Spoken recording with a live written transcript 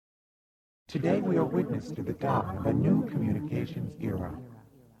Today we are witness to the dawn of a new communications era,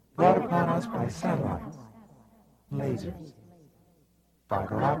 brought upon us by satellites, lasers,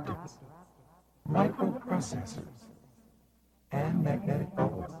 fiber optics, microprocessors, and magnetic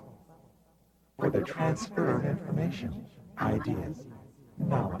bubbles, for the transfer of information, ideas,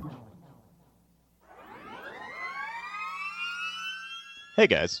 knowledge. Hey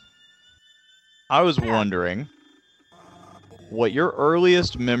guys, I was wondering what your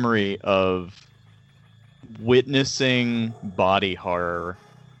earliest memory of witnessing body horror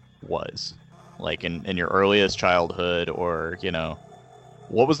was. Like in your earliest childhood, or,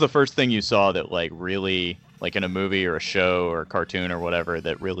 what was the first thing you saw that really, like in a movie or a show or a cartoon or whatever,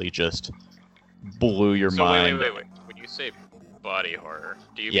 that really just blew your mind? Wait. When you say body horror,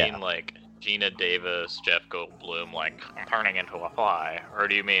 do you mean like Gina Davis, Jeff Goldblum, like, I'm turning into a fly? Or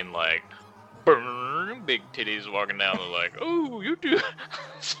do you mean like, big titties walking down the like, oh, you do?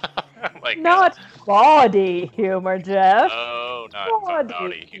 Like, not body humor, Jeff. Oh, not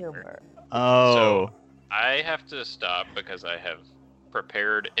body humor. Oh. So I have to stop because I have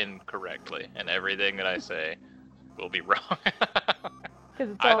prepared incorrectly, and everything that I say will be wrong.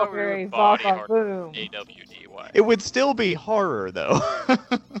 Because it's all very boom. AWDY. It would still be horror, though.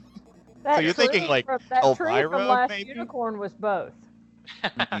 So you're thinking like that tree Elvira, from Last maybe? Unicorn was both.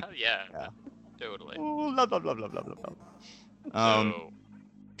 Yeah, totally. Ooh, blah, blah, blah, blah, blah, blah.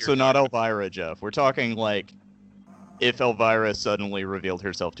 So not Elvira, Jeff. We're talking like if Elvira suddenly revealed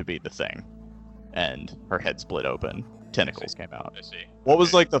herself to be the Thing, and her head split open, tentacles came out. I see. What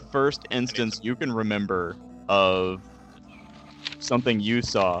was like the first instance you can remember of something you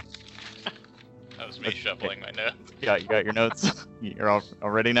saw? That was me shuffling my notes. Yeah, you got your notes? You're all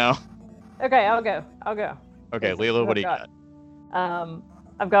ready now? Okay, I'll go. Okay, Leela, what do you got?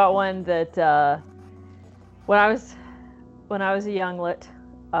 I've got one that when I was a younglet,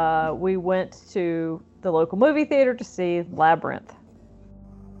 we went to the local movie theater to see Labyrinth.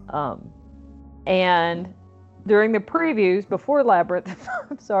 And during the previews before Labyrinth,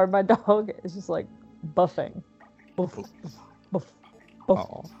 I'm sorry, my dog is just like buffing. Buff.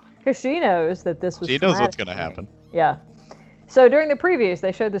 Because she knows that this was. She knows what's going to happen. Yeah. So during the previews,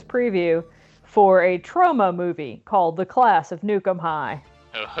 they showed this preview for a trauma movie called The Class of Nukem High.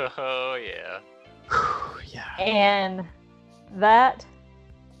 Oh, yeah. Yeah. And that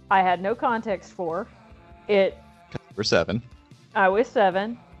I had no context for. We're 7. I was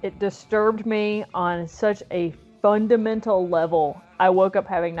 7. It disturbed me on such a fundamental level. I woke up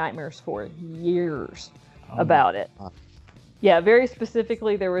having nightmares for years about it. Yeah, very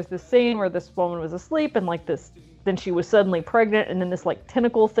specifically, there was this scene where this woman was asleep and like this, then she was suddenly pregnant, and then this like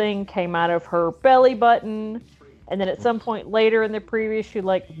tentacle thing came out of her belly button. And then at some point later in the preview, she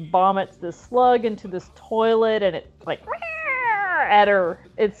like vomits this slug into this toilet, and it like at her.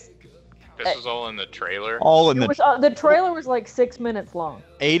 This was all in the trailer. The trailer was like 6 minutes long.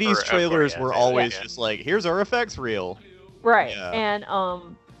 80s trailers were always just like, here's our effects reel. Right, yeah.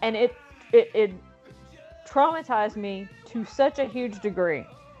 and it traumatized me to such a huge degree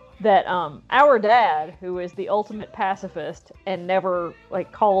that our dad, who is the ultimate pacifist and never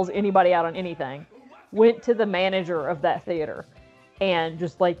like calls anybody out on anything, went to the manager of that theater and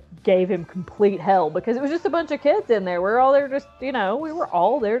just like gave him complete hell because it was just a bunch of kids in there. We were all there we were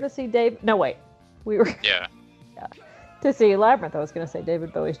all there to see we were to see Labyrinth. I was going to say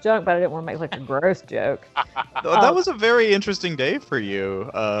David Bowie's junk, but I didn't want to make like a gross joke. That was a very interesting day for you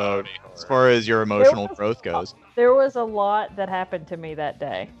as far as your emotional growth goes. There was a lot that happened to me that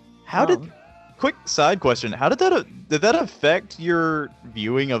day. Quick side question, how did that affect your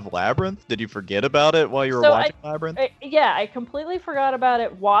viewing of Labyrinth? Did you forget about it while you were watching Labyrinth? I completely forgot about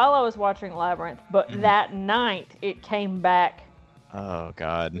it while I was watching Labyrinth, but that night it came back. Oh,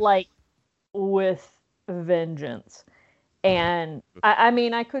 God. Like, with vengeance. And,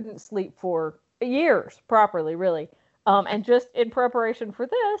 I couldn't sleep for years properly, really. And just in preparation for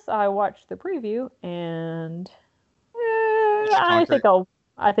this, I watched the preview, and I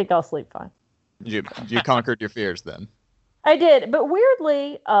think I'll sleep fine. You conquered your fears then? I did, but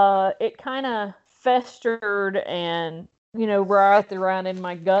weirdly, it kind of festered and, writhed around in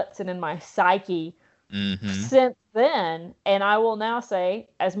my guts and in my psyche since then. And I will now say,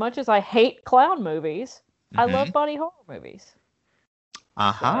 as much as I hate clown movies, I love body horror movies.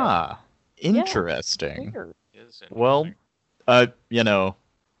 Aha. So, interesting. Yeah, well, that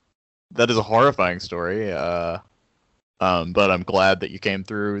is a horrifying story. But I'm glad that you came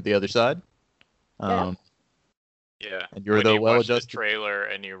through the other side. Yeah. And you're when the you watch well-adjusted trailer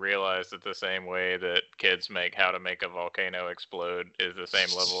and you realize that the same way that kids make How to Make a Volcano Explode is the same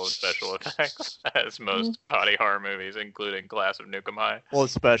level of special effects as most body horror movies, including Class of Nukem High. Well,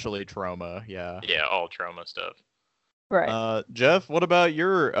 especially Trauma, yeah. Yeah, all trauma stuff. Right. Jeff, what about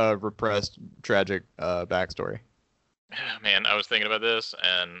your repressed tragic backstory? Man, I was thinking about this,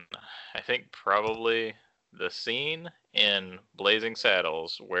 and I think probably the scene in Blazing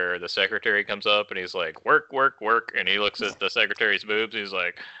Saddles where the secretary comes up and he's like, work, work, work, and he looks at the secretary's boobs and he's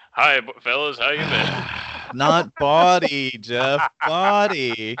like, hi, fellas, how you been? Not body, Jeff.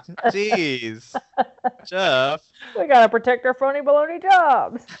 Body. Jeez. Jeff. We gotta protect our phony baloney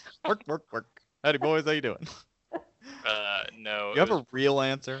jobs. Work, work, work. Howdy, boys. How you doing? No. You have a real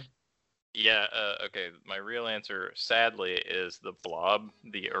answer? Yeah, okay. My real answer, sadly, is The Blob,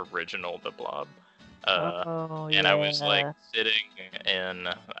 the original The Blob. And I was like sitting, and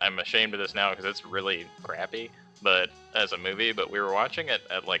I'm ashamed of this now because it's really crappy, but as a movie. But we were watching it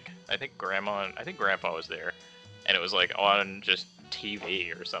at like I think Grandpa was there, and it was like on just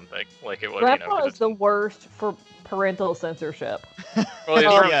TV or something. Like it was. Grandpa is the worst for parental censorship. Well,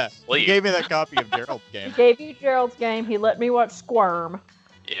 he's yeah. He gave me that copy of Gerald's game. He gave you Gerald's game. He let me watch Squirm.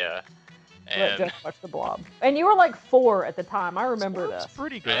 Yeah. Let Jeff watch The Blob. And you were like 4 at the time. I remember That's this.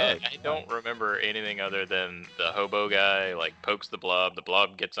 pretty good. I don't remember anything other than the hobo guy like pokes the blob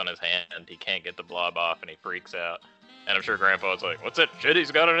gets on his hand, he can't get the blob off, and he freaks out. And I'm sure Grandpa was like, what's that shit he's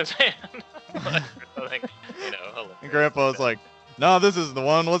got on his hand? Like, something, and Grandpa's like, no, this is the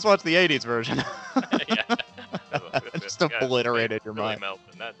one. Let's watch the 80s version. Yeah. Just obliterated your really mind.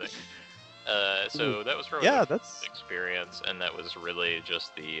 Melting that thing. So that was probably that's experience, and that was really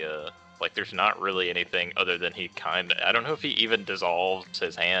just the like. There's not really anything other than he I don't know if he even dissolves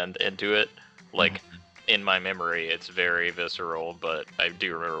his hand into it. Like in my memory, it's very visceral, but I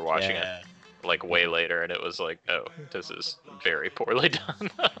do remember watching it like way later, and it was like, oh, this is very poorly done.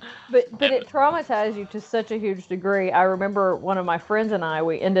 But it traumatized you to such a huge degree. I remember one of my friends and I,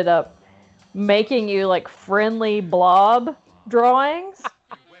 we ended up making you like friendly blob drawings.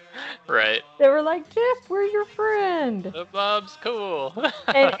 Right. They were like, Jeff, we're your friend. The blob's cool.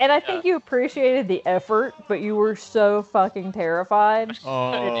 and I think you appreciated the effort, but you were so fucking terrified.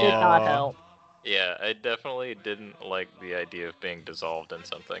 Oh. It did not help. Yeah, I definitely didn't like the idea of being dissolved in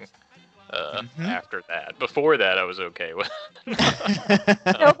something. After that. Before that, I was okay with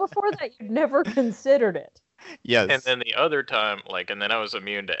it. No, before that, you'd never considered it. Yes. And then the other time, and then I was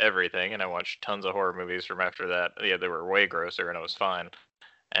immune to everything, and I watched tons of horror movies from after that. Yeah, they were way grosser, and I was fine.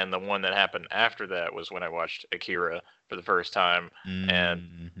 And the one that happened after that was when I watched Akira for the first time,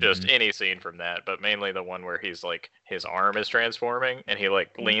 and just any scene from that, but mainly the one where he's like, his arm is transforming, and he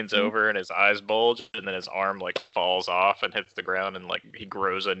like leans over and his eyes bulge, and then his arm like falls off and hits the ground, and like he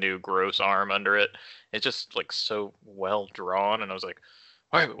grows a new gross arm under it. It's just like so well drawn, and I was like,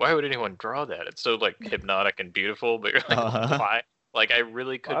 why would anyone draw that? It's so like hypnotic and beautiful, but you're like, why? Like I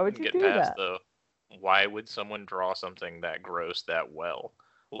really couldn't get past the why would someone draw something that gross that well?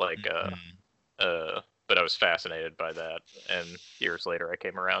 Like, but I was fascinated by that, and years later I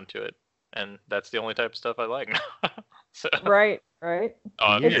came around to it, and that's the only type of stuff I like now. So, right.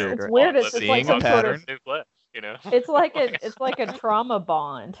 It's weird. It's like some sort of new flesh, It's like a trauma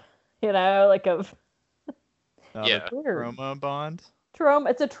bond, like a trauma bond.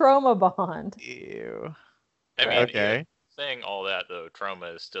 It's a trauma bond. Ew. I mean, okay. Saying all that though, trauma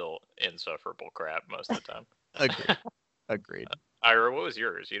is still insufferable crap most of the time. Agreed. Ira, what was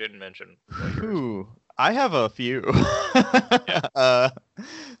yours? You didn't mention. Ooh, I have a few.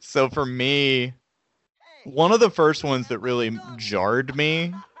 So for me, one of the first ones that really jarred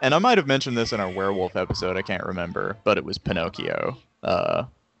me, and I might have mentioned this in our werewolf episode, I can't remember, but it was Pinocchio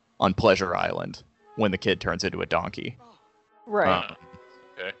on Pleasure Island when the kid turns into a donkey. Right.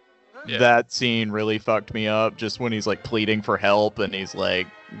 Okay. Yeah. That scene really fucked me up, just when he's like pleading for help and he's like,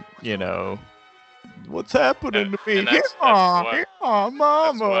 what's happening to me? That's why,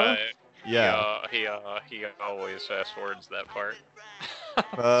 Mama. He always fast forwards that part.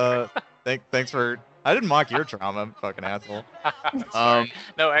 Thanks for. I didn't mock your trauma, fucking asshole.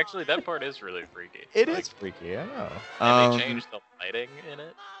 No, actually, that part is really freaky. It is freaky, I know. And they changed the lighting in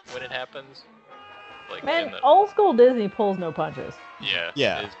it when it happens. Man, old school Disney pulls no punches.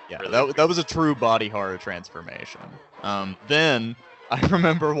 Yeah. Really that was a true body horror transformation. Then I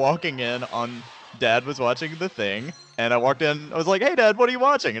remember walking in on. Dad was watching The Thing, and I walked in. I was like, "Hey, Dad, what are you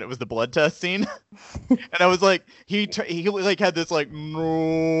watching?" And it was the blood test scene. And I was like, he like had this like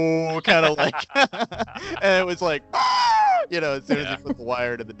no kind of like, and it was like, as soon as he put the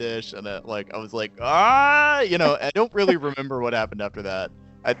wire to the dish, and I was like, I don't really remember what happened after that.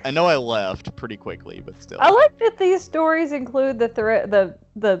 I know I left pretty quickly, but still. I like that these stories include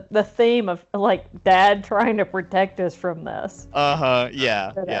the theme of like dad trying to protect us from this. Yeah, You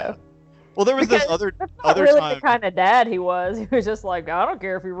yeah. know? Well, there was Because this other that's not other really time. the kind of dad he was. He was just like, I don't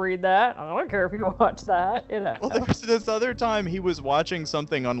care if you read that. I don't care if you watch that. You know. Well, there was this other time he was watching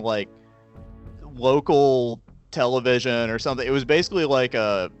something on like local television or something. It was basically like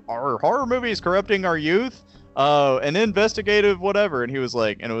are horror movies corrupting our youth? An investigative whatever. And he was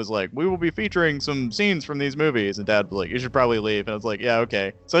like, and it was like, we will be featuring some scenes from these movies. And Dad was like, you should probably leave. And I was like, yeah,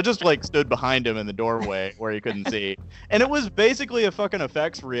 okay. So I just like stood behind him in the doorway where he couldn't see. And it was basically a fucking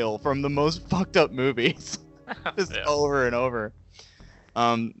effects reel from the most fucked up movies, just over and over.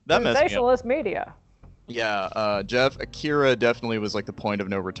 That messed me up. Sensationalist media. Yeah, Jeff, Akira definitely was like the point of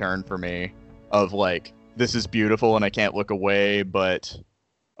no return for me. Of like, this is beautiful and I can't look away, but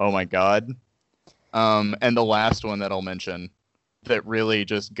oh my god. And the last one that I'll mention that really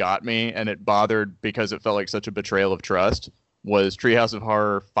just got me, and it bothered because it felt like such a betrayal of trust, was Treehouse of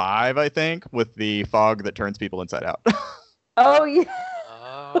Horror 5, I think, with the fog that turns people inside out. Oh yeah.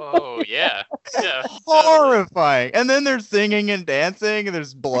 Oh yeah. Yeah. Horrifying. And then they're singing and dancing, and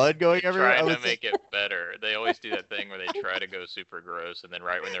there's blood going everywhere. Trying to make it better. They always do that thing where they try to go super gross, and then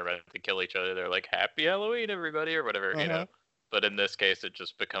right when they're about to kill each other, they're like, "Happy Halloween, everybody," or whatever, you know. But in this case, it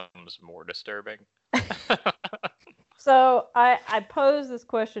just becomes more disturbing. So I posed this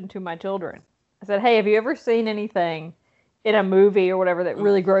question to my children. I said, "Hey, have you ever seen anything in a movie or whatever that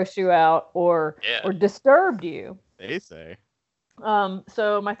really grossed you out or disturbed you?" They say.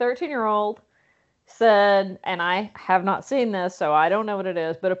 So my 13-year-old said, and I have not seen this, so I don't know what it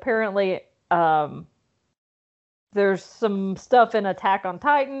is, but apparently there's some stuff in Attack on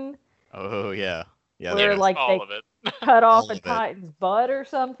Titan. Oh yeah, yeah. Where like all of it. Cut off a Titan's butt or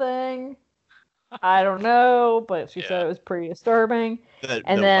something. I don't know, but she said it was pretty disturbing.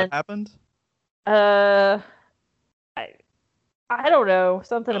 And then what happened? I don't know,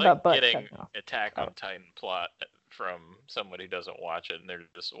 something like about butt. Getting Attack on Titan plot from someone who doesn't watch it, and they're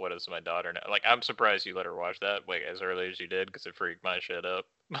just, what does my daughter know? Like, I'm surprised you let her watch that like as early as you did, because it freaked my shit up.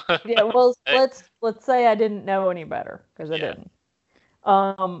 Yeah, well, let's say I didn't know any better, because I didn't.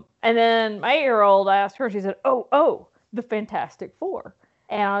 And then my 8-year-old, I asked her, she said, "Oh, the Fantastic Four."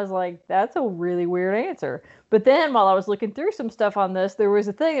 And I was like, that's a really weird answer. But then while I was looking through some stuff on this, there was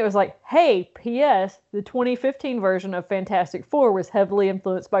a thing that was like, hey, P.S., the 2015 version of Fantastic Four was heavily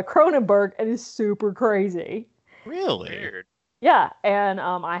influenced by Cronenberg and is super crazy. Really? Weird. Yeah, and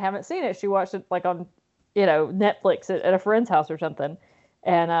I haven't seen it. She watched it like on, Netflix at a friend's house or something,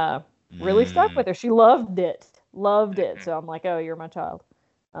 and really stuck with her. She loved it. So I'm like, oh, you're my child.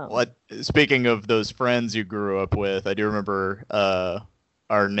 Speaking of those friends you grew up with, I do remember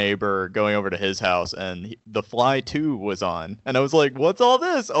our neighbor going over to his house, and The Fly 2 was on. And I was like, what's all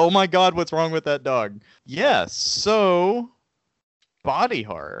this? Oh my god, what's wrong with that dog? Yes, so body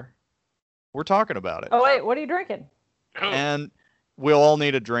horror. We're talking about it. Oh, wait, what are you drinking? And we'll all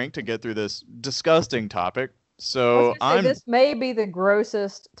need a drink to get through this disgusting topic. So this may be the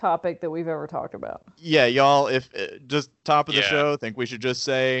grossest topic that we've ever talked about. Yeah, y'all, if just top of the show, think we should just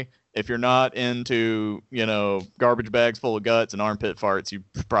say, if you're not into, garbage bags full of guts and armpit farts, you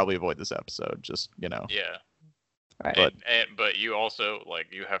probably avoid this episode. Just, Yeah. Right. But you also,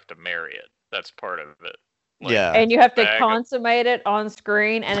 you have to marry it. That's part of it. Yeah. And you have to consummate it on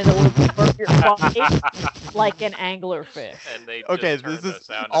screen, and it'll absorb your body like an anglerfish. And they this is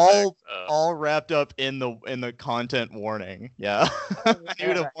all wrapped up in the content warning. Yeah. I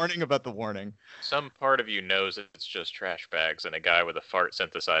need a warning about the warning. Some part of you knows it's just trash bags and a guy with a fart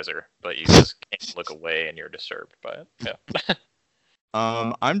synthesizer, but you just can't look away and you're disturbed by it. Yeah.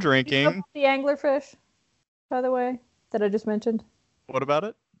 I'm drinking the anglerfish, by the way, that I just mentioned. What about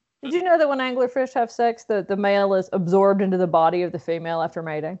it? Did you know that when anglerfish have sex, the male is absorbed into the body of the female after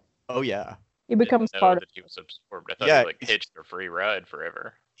mating? Oh, yeah. He becomes part of it. He was absorbed. I thought he hitched a free ride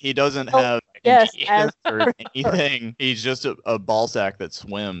forever. He doesn't have or anything. He's just a ball sack that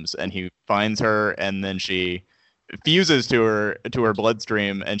swims, and he finds her, and then she fuses to her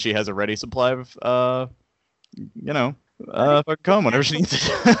bloodstream, and she has a ready supply of fucking cum whenever she needs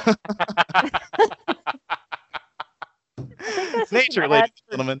it. Nature, ladies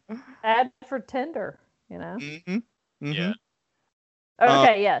and gentlemen. Ad for Tinder, Mm-hmm. Yeah.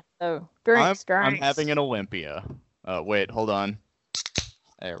 Okay, so drinks. I'm having an Olympia. Wait, hold on.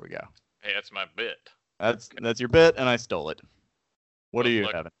 There we go. Hey, that's my bit. That's your bit, and I stole it. What are you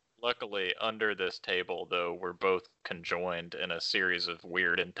having? Luckily, under this table, though, we're both conjoined in a series of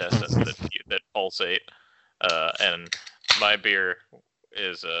weird intestines that pulsate, and my beer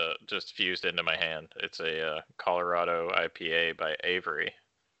is just fused into my hand. It's a Colorado IPA by Avery,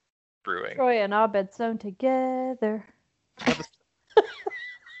 brewing. Troy and Abed sewn together.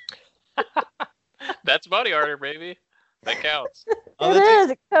 That's body armor, baby. That counts. Oh,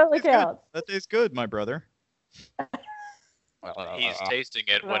 It totally counts. That tastes good, my brother. He's tasting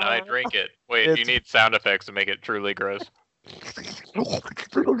it when I drink it. Wait, you need sound effects to make it truly gross.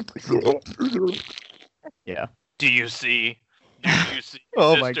 Yeah. Do you see?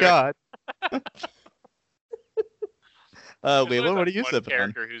 Oh my Mr. god. There's Leela, always what are that you one sipping on?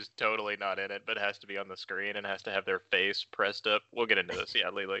 character who's totally not in it, but has to be on the screen and has to have their face pressed up. We'll get into this.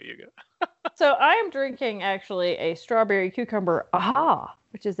 Yeah, Leela, you go. So I am drinking actually a strawberry cucumber aha,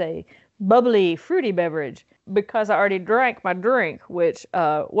 which is a bubbly, fruity beverage because I already drank my drink, which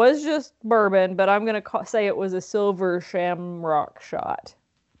was just bourbon, but I'm going to say it was a silver shamrock shot.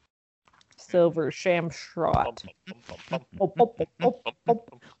 Silver shamshot.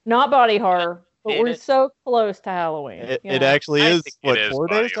 Not body horror, but we're so close to Halloween. It actually is, think it is 4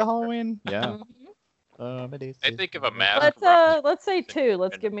 body days to horror. Halloween? Yeah. I think of a mask. Let's say 2.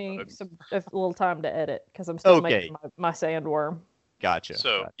 Let's give me a little time to edit because I'm still making my sandworm. Gotcha.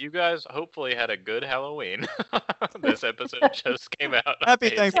 So you guys hopefully had a good Halloween. This episode just came out. Happy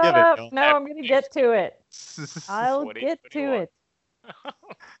Amazing. Thanksgiving. Shut up. y'all. No, I'm gonna get to it. I'll get to 2021. it.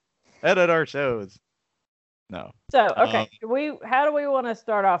 Edit our shows. No. So, okay, how do we want to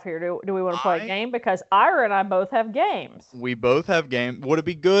start off here? Do we want to play a game? Because Ira and I both have games. We both have game. Would it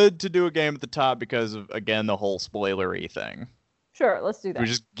be good to do a game at the top because of, again, the whole spoilery thing? Sure, let's do that. We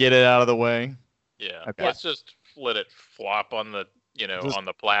just get it out of the way. Yeah. Okay. Let's just let it flop on the on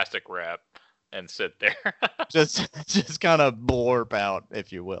the plastic wrap and sit there. just kind of blurp out,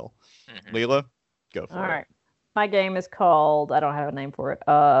 if you will. Mhm. Leela, go for All it. right. My game is called, I don't have a name for it.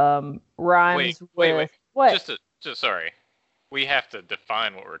 Rhymes Wait. with what? Just sorry. We have to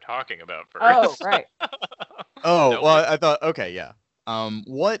define what we're talking about first. Oh, right. Oh, No, well, I thought, okay, yeah.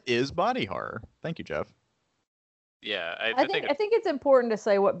 What is body horror? Thank you, Jeff. Yeah, I think it's important to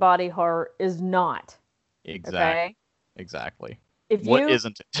say what body horror is not. Okay? Exactly. What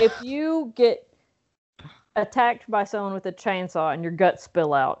isn't it? If you get attacked by someone with a chainsaw and your guts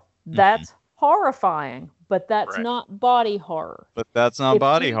spill out, that's horrifying, but that's Right. not body horror. But that's not If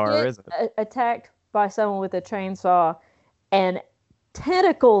body you horror, get is it? Attacked by someone with a chainsaw and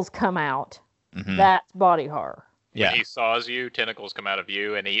tentacles come out, Mhm. that's body horror. Yeah. When he saws you, tentacles come out of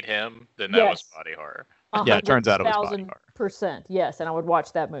you and eat him, then that was Yes. body horror. Yeah, it turns out it was body horror. 1,000%, yes, and I would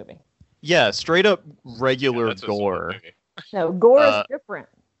watch that movie. Yeah, straight up regular That's a solid gore. movie. No, gore is different.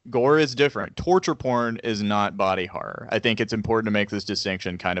 Gore is different. Torture porn is not body horror. I think it's important to make this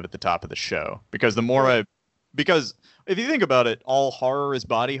distinction kind of at the top of the show because because if you think about it, all horror is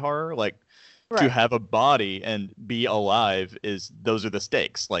body horror. Like to have a body and be alive those are the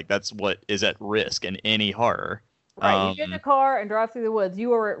stakes. Like that's what is at risk in any horror. Right, you get in a car and drive through the woods.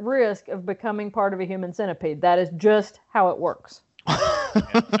 You are at risk of becoming part of a human centipede. That is just how it works.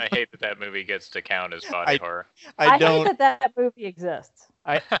 I hate that movie gets to count as body horror. I hate that movie exists.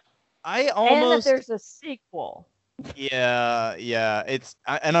 I And that almost there's a sequel. yeah.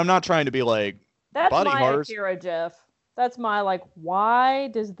 And I'm not trying to be like That's body my horrors. Akira, Jeff. That's my why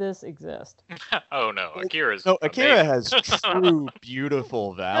does this exist? Oh no, Akira's Akira amazing. has true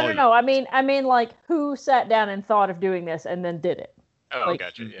beautiful value. No. I mean, who sat down and thought of doing this and then did it? Oh,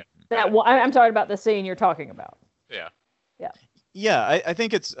 gotcha. Yeah. I'm talking about the scene you're talking about. Yeah. Yeah, I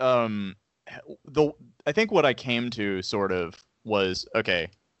think it's I think what I came to sort of was okay.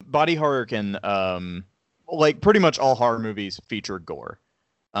 Body horror can like pretty much all horror movies feature gore,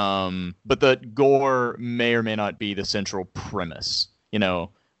 but the gore may or may not be the central premise.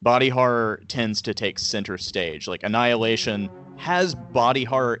 Body horror tends to take center stage. Like Annihilation has body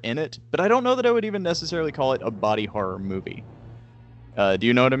horror in it, but I don't know that I would even necessarily call it a body horror movie. Do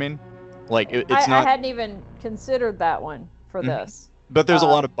you know what I mean? Like it's not. I hadn't even considered that one for this. But there's a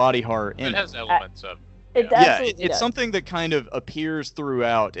lot of body horror in it. It has elements of. It's something that kind of appears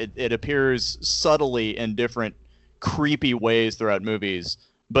throughout. It appears subtly in different creepy ways throughout movies.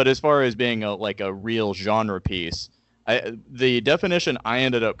 But as far as being a real genre piece, the definition I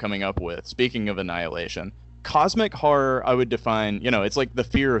ended up coming up with, speaking of Annihilation, cosmic horror I would define, it's like the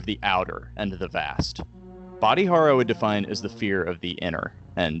fear of the outer and the vast. Body horror I would define as the fear of the inner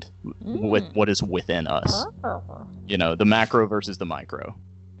and what is within us. The macro versus the micro.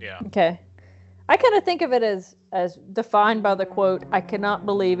 Yeah. Okay. I kind of think of it as defined by the quote, "I cannot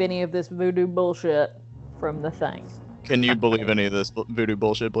believe any of this voodoo bullshit" from The Thing. Can you believe any of this voodoo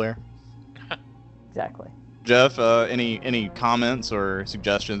bullshit, Blair? Exactly. Jeff, any comments or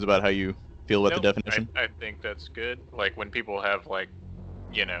suggestions about how you feel about the definition? I think that's good. Like when people have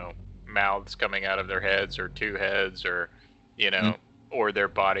mouths coming out of their heads or two heads or or their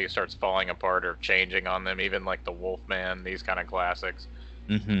body starts falling apart or changing on them. Even like the Wolfman, these kind of classics,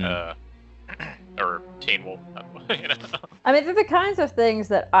 or Teen Wolf. You know? I mean, they're the kinds of things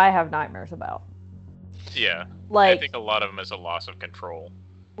that I have nightmares about. Yeah, Like, I think a lot of them is a loss of control.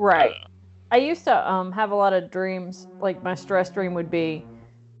 right. I used to have a lot of dreams. Like, my stress dream would be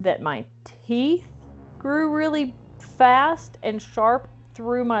that my teeth grew really fast and sharp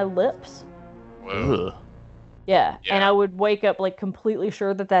through my lips. Whoa. Ugh. Yeah, Yeah. and I would wake up like completely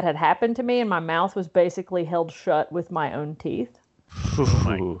sure that that had happened to me, and my mouth was basically held shut with my own teeth. Oh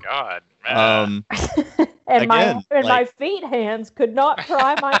my god, man. And Again, my feet hands could not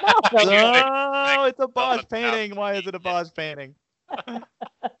pry my mouth open. No, it's a boss painting. Why is it a boss painting?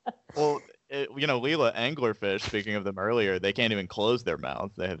 Well, Leela, anglerfish, speaking of them earlier, they can't even close their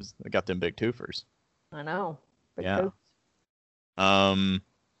mouths. They got them big twofers. I know. Big Yeah. toes.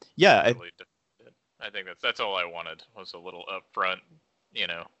 Yeah. Totally defended. I think that's all I wanted was a little upfront,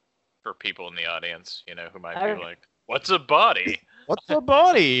 for people in the audience, who might be like, "What's a body?" What's a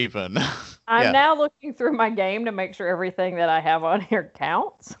body even? I'm now looking through my game to make sure everything that I have on here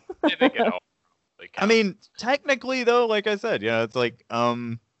counts. I think it all really counts. I mean, technically though, like I said, it's like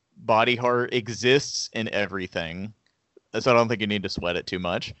body horror exists in everything, so I don't think you need to sweat it too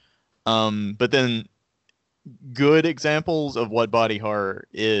much. But then good examples of what body horror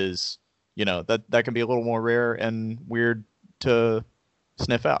is, that can be a little more rare and weird to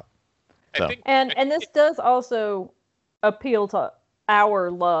sniff out. So. And this does also appeal to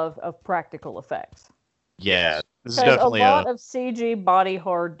our love of practical effects. Yeah, this is Because definitely a lot of CG body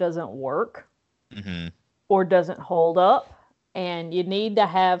horror doesn't work mm-hmm. or doesn't hold up, and you need to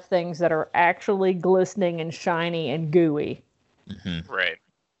have things that are actually glistening and shiny and gooey. Mm-hmm. Right.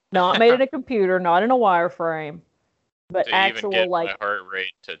 Not made in a computer, not in a wireframe, but to actual even get like my heart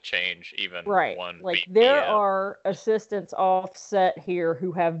rate to change even right. one Like BPM. there are assistants offset here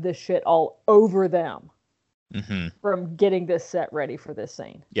who have this shit all over them Mm-hmm. from getting this set ready for this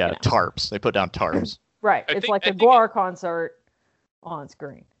scene. Yeah, tarps. They put down tarps. Right. I It's think- like I a think Guar concert on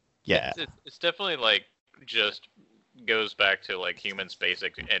screen. Yeah. It's definitely like just goes back to like humans'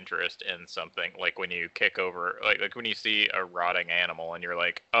 basic interest in something. Like when you kick over, like when you see a rotting animal and you're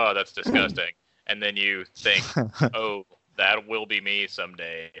like, oh, that's disgusting, and then you think, oh, that will be me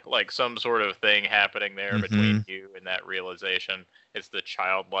someday. Like some sort of thing happening there between you and that realization. It's the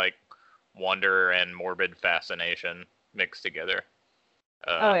childlike wonder and morbid fascination mixed together.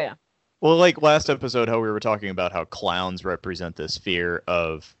 Oh yeah. Well, like last episode, how we were talking about how clowns represent this fear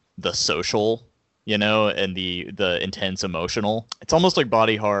of the social, and the intense emotional. It's almost like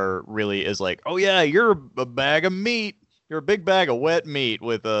body horror really is like, oh yeah, you're a bag of meat. You're a big bag of wet meat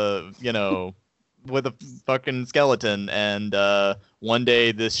with a, with a fucking skeleton, and one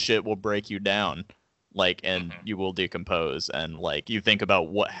day this shit will break you down, like, and you will decompose, and like you think about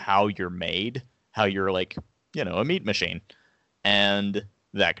how you're made, how you're like, a meat machine, and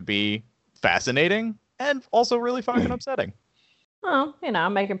that could be fascinating and also really fucking upsetting. Well,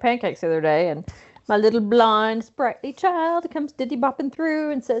 I'm making pancakes the other day, and my little blonde, sprightly child comes diddy bopping through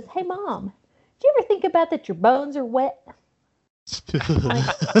and says, "Hey, Mom, do you ever think about that your bones are wet?"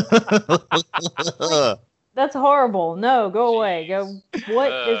 That's horrible. No, go away. Go.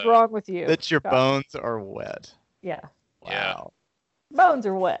 What is wrong with you? That your bones are wet. Yeah. Wow. Bones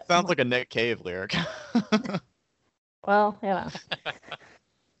are wet. Sounds like a Nick Cave lyric. Well, It's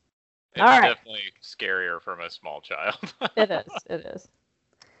All right. definitely scarier from a small child. It is. It is.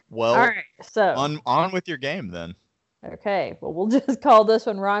 Well, All right. So. on with your game then. Okay. Well, we'll just call this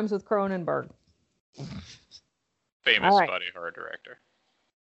one Rhymes with Cronenberg. Famous All right. body horror director.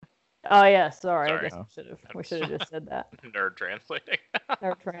 Oh yeah. Sorry. Sorry. I guess we should have just said that. Nerd translating.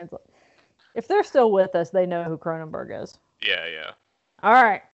 Never translate. If they're still with us, they know who Cronenberg is. Yeah. All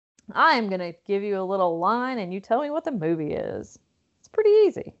right. I am gonna give you a little line, and you tell me what the movie is. It's pretty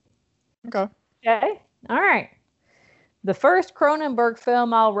easy. Okay. Okay. All right. The first Cronenberg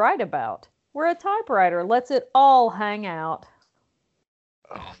film I'll write about, where a typewriter lets it all hang out.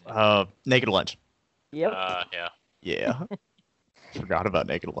 Naked Lunch. Yep. Yeah. Yeah. Forgot about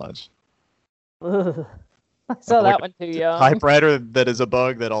Naked Lunch. Ugh. I saw that one too young. Typewriter that is a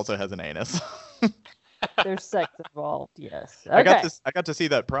bug that also has an anus. There's sex involved. Yes. Okay. I got to see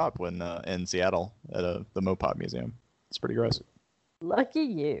that prop when in Seattle at the Mopop Museum. It's pretty gross. Lucky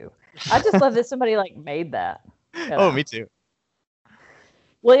you. I just love that somebody made that. Oh, me too.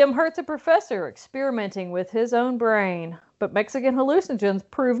 William Hurt's a professor experimenting with his own brain, but Mexican hallucinogens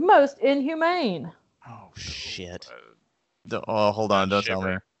prove most inhumane. Oh shit. Hold on, don't tell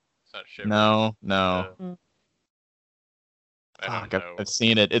me. It's not Shiver. No. I don't know. I've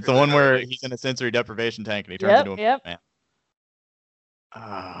seen it. It's the one where he's in a sensory deprivation tank and he turns into a man.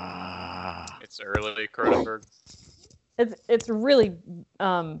 It's early Cronenberg. It's really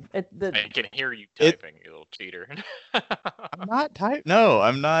I can hear you typing, you little cheater. I'm not typing. No,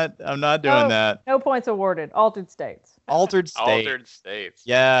 I'm not doing that. No points awarded. Altered States. Altered State. Altered States.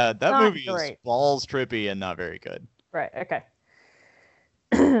 Yeah, that Not movie great. is balls trippy and not very good. Right. Okay.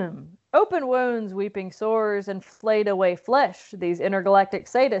 Open wounds, weeping sores, and flayed away flesh. These intergalactic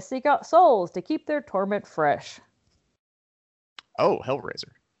sadists seek out souls to keep their torment fresh. Oh,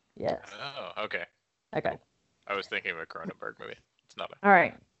 Hellraiser. Yes. Oh, okay. Okay. I was thinking of a Cronenberg movie. It's not All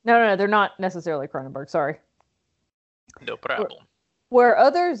right. No, they're not necessarily Cronenberg. Sorry. no problem. Where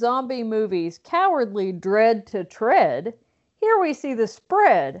other zombie movies cowardly dread to tread, here we see the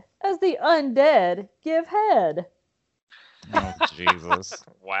spread as the undead give head. Oh, Jesus.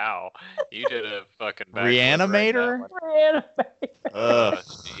 Wow. You did a fucking backflip Reanimator? Right now. Ugh.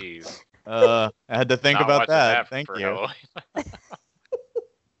 Jeez. I had to think Not about watching that. Thank for you. Halloween.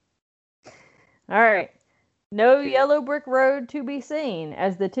 All right. No yellow brick road to be seen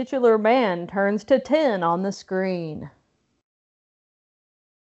as the titular man turns to 10 on the screen.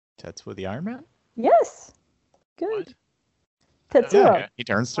 That's with the Iron Man? Yes. Good. What? Tetsuo. Okay. He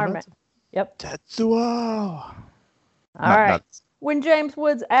turns to Iron Man. Tetsuo. Yep. Tetsuo. All right. When James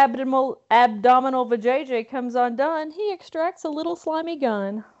Wood's abdominal vajayjay comes undone, he extracts a little slimy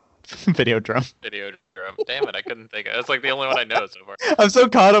gun. Video drum. Video drum. Damn it, I couldn't think of it. That's like the only one I know so far. I'm so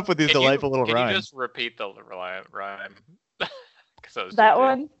caught up with these Can delightful little you rhymes. just repeat the rhyme? 'Cause I was That too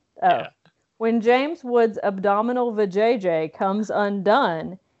one? Oh. Yeah. When James Wood's abdominal vajayjay comes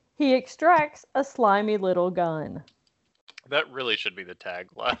undone, he extracts a slimy little gun. That really should be the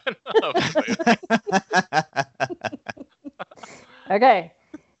tagline of the movie. Okay.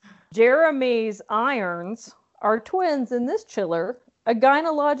 Jeremy's irons are twins in this chiller, a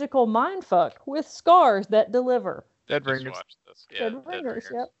gynecological mindfuck with scars that deliver. Dead Just Ringers. watch this. Yeah, Dead ringers,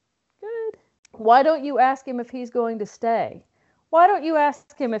 Ringers. yep. Good. Why don't you ask him if he's going to stay? Why don't you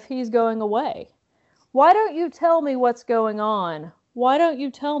ask him if he's going away? Why don't you tell me what's going on? Why don't you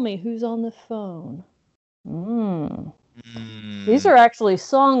tell me who's on the phone? These are actually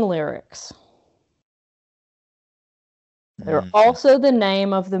song lyrics. They're also the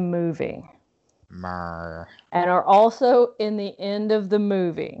name of the movie. Mar. And are also in the end of the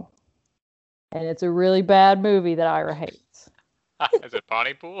movie. And it's a really bad movie that Ira hates. Is it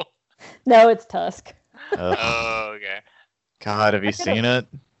Pontypool? No, it's Tusk. Oh, okay. God, have you seen it?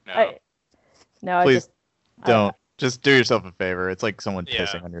 No. Please don't. Just do yourself a favor. It's like someone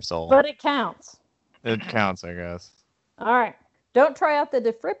pissing on your soul. But it counts. It counts, I guess. All right. Don't try out the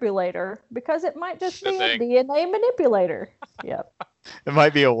defibrillator because it might just be a DNA manipulator. Yep. It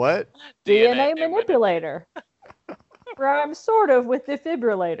might be a what? DNA manipulator. Rhymes sort of with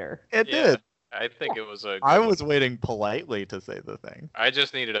defibrillator. It did. I think it was a. I was waiting politely to say the thing. I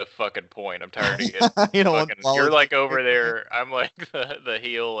just needed a fucking point. I'm tired of getting You know, you're like over there. I'm like the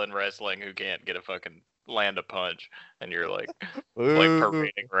heel in wrestling who can't get a fucking land a punch, and you're like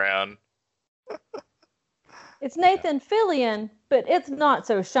parading around. It's Nathan Fillion, but it's not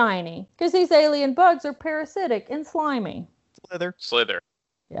so shiny because these alien bugs are parasitic and slimy. Slither.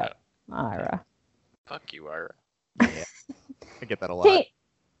 Yep. Ira. Fuck you, Ira. Yeah. I get that a lot.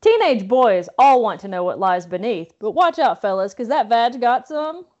 Teenage boys all want to know what lies beneath, but watch out, fellas, because that vag got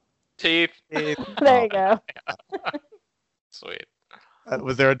some teeth. There you go. Sweet.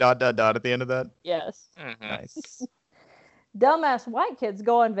 Was there a ... at the end of that? Yes. Mm-hmm. Nice. Dumbass white kids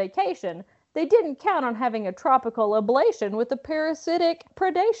go on vacation. They didn't count on having a tropical ablation with a parasitic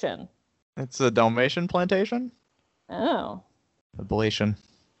predation. It's a Dalmatian plantation? Oh. Ablation.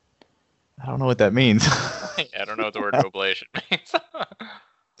 I don't know what that means. I don't know what the word oblation means.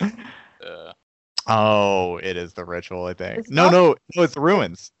 Oh, it is the ritual, I think. No, it's the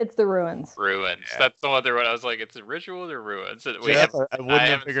ruins. It's the ruins. Ruins. Yeah. That's the other one. I was like, it's a ritual or ruins? I wouldn't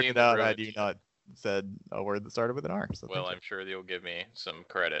have figured it out had you not said a word that started with an R. So well, I'm sure you'll give me some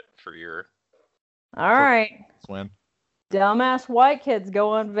credit for your... All right. Swim. Dumbass white kids go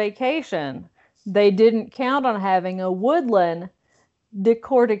on vacation. They didn't count on having a woodland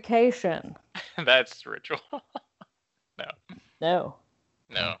decortication. That's ritual. No.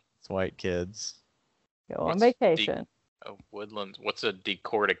 It's white kids. Go on vacation. Woodlands. What's a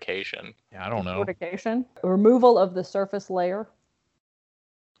decortication? Yeah, I don't know. Decortication. Removal of the surface layer.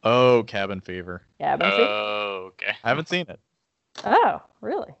 Oh, cabin fever. Oh, okay. I haven't seen it. Oh,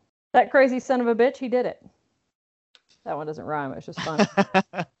 really? That crazy son of a bitch, he did it. That one doesn't rhyme. It's just fun.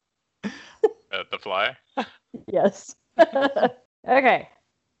 The Fly? Yes. Okay.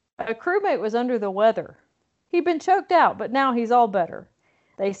 A crewmate was under the weather. He'd been choked out, but now he's all better.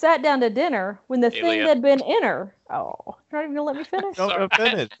 They sat down to dinner when the thing Alien. that'd been in her. Oh, you're not even gonna let me finish? No,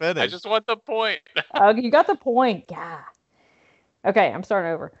 finish. I just want the point. Oh, you got the point. Yeah. Okay, I'm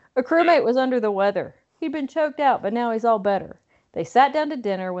starting over. A crewmate was under the weather. He'd been choked out, but now he's all better. They sat down to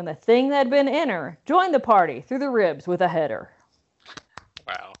dinner when the thing that'd been in her joined the party through the ribs with a header.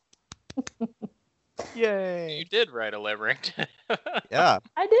 Wow. Yay! You did write a limerink. Yeah,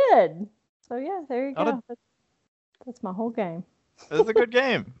 I did. So yeah, there you go. That's my whole game. this is a good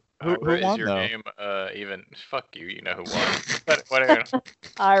game. Who Is won your though? game even? Fuck you. You know who won. But whatever.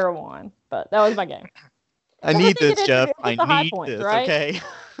 Ira won, but that was my game. I Well, need think this, it Jeff. is I the high need points, this. right? Okay.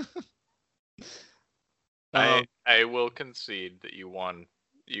 I will concede that you won.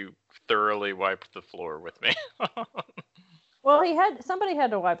 You thoroughly wiped the floor with me. Well, somebody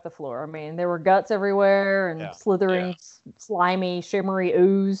had to wipe the floor. I mean, there were guts everywhere and Yeah. slithering, slimy, shimmery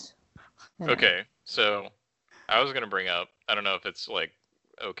ooze. You know. Okay, so I was gonna bring up. I don't know if it's like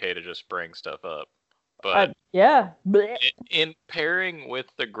okay to just bring stuff up, but Yeah. Blech. in pairing with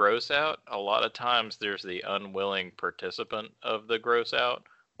the gross out, a lot of times there's the unwilling participant of the gross out,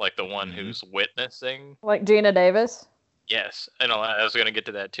 like the one who's witnessing. Like Gina Davis. Yes, and I was gonna get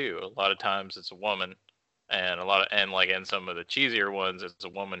to that too. A lot of times it's a woman, and like in some of the cheesier ones, it's a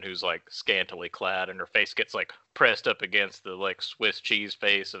woman who's like scantily clad, and her face gets like pressed up against the like Swiss cheese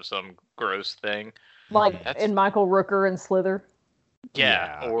face of some gross thing. Like That's- in Michael Rooker and Slither.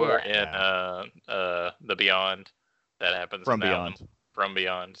 Yeah, Yeah. or Yeah. in The Beyond, that happens From in that Beyond. one. From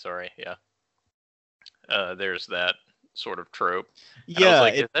Beyond, sorry, yeah. There's that sort of trope. And I was Yeah,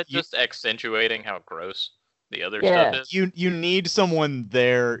 like, is that just accentuating how gross the other stuff is? you need someone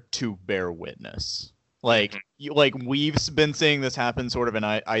there to bear witness. Like we've been seeing this happen sort of in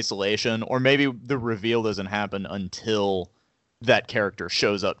isolation, or maybe the reveal doesn't happen until that character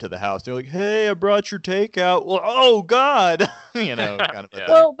shows up to the house. They're like, "Hey, I brought your takeout." Well, oh God, kind of. A Yeah. thing.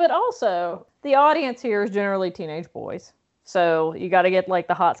 Well, but also the audience here is generally teenage boys, so you got to get like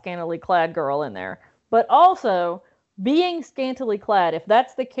the hot, scantily clad girl in there. But also being scantily clad, if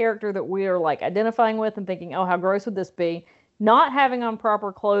that's the character that we are like identifying with and thinking, "Oh, how gross would this be?" Not having on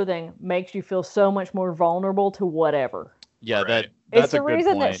proper clothing makes you feel so much more vulnerable to whatever. Yeah, Right. that's It's a the good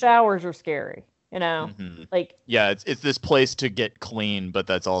reason point. that showers are scary. You know, Mhm. like Yeah, it's this place to get clean, but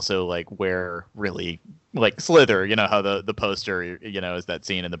that's also like where really like Slither. You know how the poster is that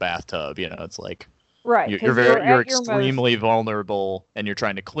scene in the bathtub. It's like right. you're 'cause you're at your most- extremely vulnerable, and you're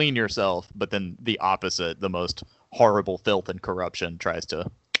trying to clean yourself, but then the opposite, the most horrible filth and corruption, tries to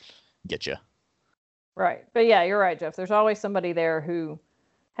get you. Right. But yeah, you're right, Jeff. There's always somebody there who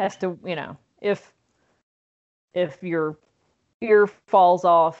has to, if your ear falls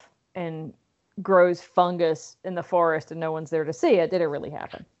off and grows fungus in the forest and no one's there to see it, did it really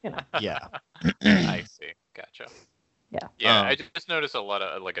happen? Yeah. I see. Gotcha. Yeah. Yeah, I just noticed a lot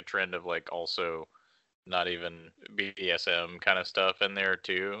of like a trend of like also not even BDSM kind of stuff in there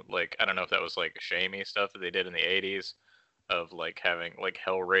too. Like I don't know if that was like shamey stuff that they did in the 80s of like having like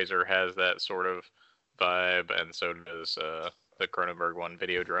Hellraiser has that sort of vibe, and so does the Cronenberg one,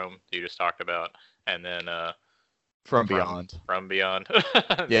 Videodrome you just talked about, and then From Beyond. From Beyond.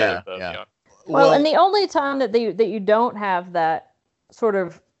 Yeah, The yeah. Beyond. Well, and the only time that you don't have that sort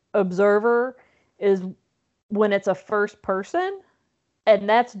of observer is when it's a first person, and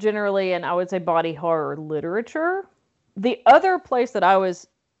that's generally in, I would say, body horror literature. The other place that I was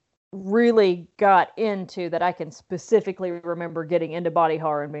really got into that I can specifically remember getting into body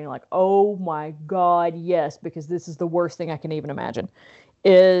horror and being like, oh my God, yes, because this is the worst thing I can even imagine,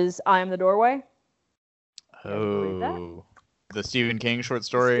 is I Am the Doorway. You guys believe that? Oh, the Stephen King short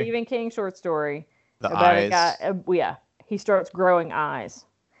story. Stephen King short story. The about eyes a guy, yeah, he starts growing eyes.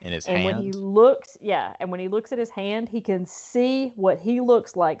 in his And hand. when he looks at his hand, he can see what he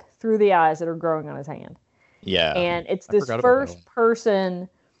looks like through the eyes that are growing on his hand. Yeah. And it's I this forgot about that first one. person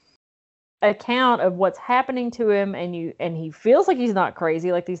account of what's happening to him, and he feels like he's not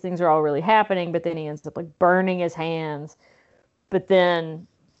crazy, like these things are all really happening, but then he ends up like burning his hands. But then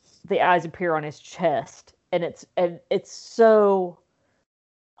the eyes appear on his chest, and it's so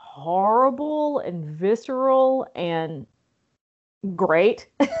horrible and visceral and great.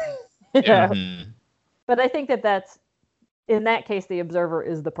 You know? Mhm. But I think that's, in that case, the observer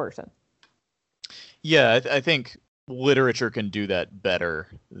is the person. Yeah, I think literature can do that better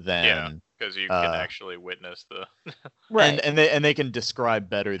than Yeah, because you can actually witness the. Right. and they can describe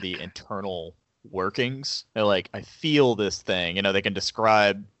better the internal workings. They're like, I feel this thing. They can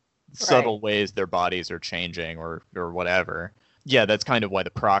describe subtle ways their bodies are changing or whatever. Yeah, that's kind of why the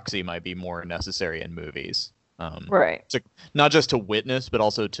proxy might be more necessary in movies. Right. Not just to witness, but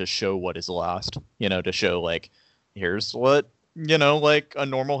also to show what is lost. To show like, here's what like a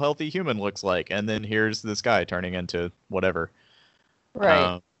normal healthy human looks like, and then here's this guy turning into whatever.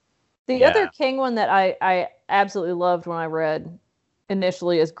 Right. The other King one that I absolutely loved when I read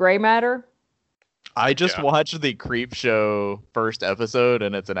initially is Gray Matter. I just watched the Creep Show first episode,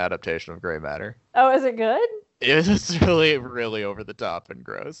 and it's an adaptation of Gray Matter. Oh, is it good? It's really, really over the top and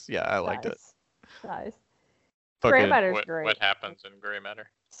gross. Yeah, I liked it. Nice. Fucking, Gray Matter's great. What happens in Gray Matter?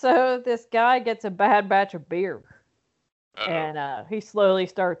 So this guy gets a bad batch of beer. Uh-oh. And he slowly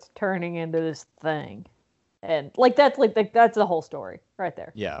starts turning into this thing. And that's the whole story right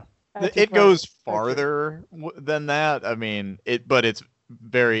there. Yeah. It goes farther than that. I mean, but it's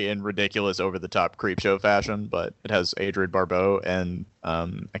very in ridiculous, over the top creep show fashion. But it has Adrian Barbeau and I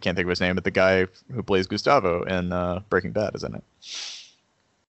can't think of his name, but the guy who plays Gustavo in Breaking Bad is in it.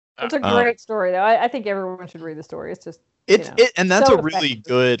 It's a great story, though. I think everyone should read the story. It's just and that's so a really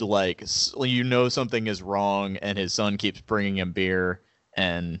good, like, something is wrong, and his son keeps bringing him beer,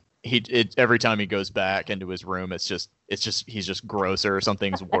 and every time he goes back into his room, it's just he's just grosser.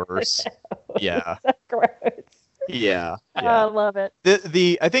 Something's worse. Yeah. So gross. Yeah. I love it.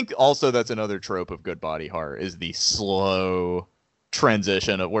 I think also that's another trope of good body horror is the slow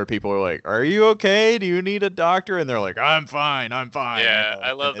transition of where people are like, "Are you okay? Do you need a doctor?" And they're like, "I'm fine. I'm fine." Yeah,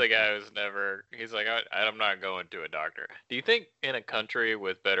 I love the guy who's never. He's like, I'm not going to a doctor. Do you think in a country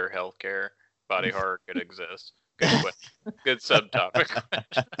with better healthcare, body horror could exist? Good subtopic.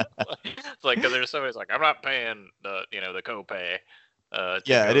 It's like, because there's somebody's like, I'm not paying the copay.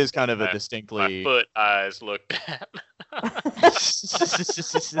 Yeah, it is kind of a distinctly. My foot eyes looked at.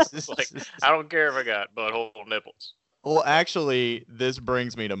 Like, I don't care if I got butthole nipples. Well, actually, this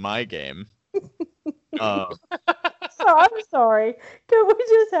brings me to my game. I'm sorry. Can we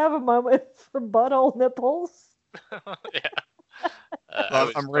just have a moment for butthole nipples? Yeah.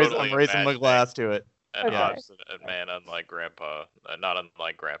 I'm raising my glass to it. And a man unlike Grandpa, not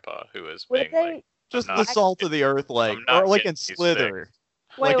unlike Grandpa, who is being like just the salt of the earth, like in Slither.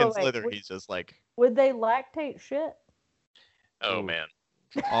 Slither, he's just like. Would they lactate shit? Oh man.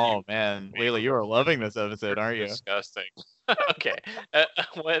 Oh man, Leela, you are loving this episode, aren't you? Disgusting. Okay.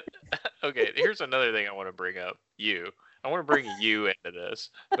 Okay. Here's another thing I want to bring up. I want to bring you into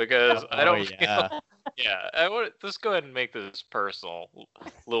this because I don't feel. Yeah, I want to just go ahead and make this personal.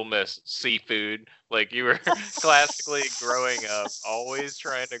 Little Miss Seafood, like you were classically growing up, always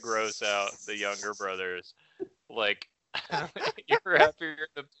trying to gross out the younger brothers. Like you're happier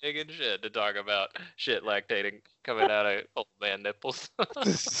than a pig and shit to talk about shit lactating coming out of old man nipples.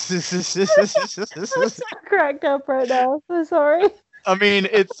 I'm so cracked up right now. I'm sorry. I mean,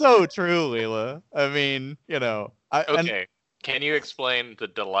 it's so true, Leela. I mean, Okay. Can you explain the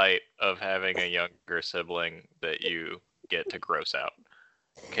delight of having a younger sibling that you get to gross out?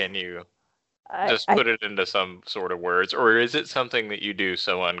 Can you just put it into some sort of words, or is it something that you do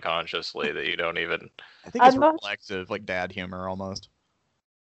so unconsciously that you don't even? I think it's reflexive, like dad humor almost.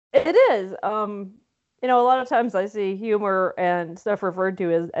 It is. A lot of times I see humor and stuff referred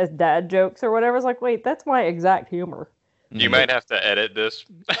to as dad jokes or whatever. It's like, wait, that's my exact humor. You might have to edit this.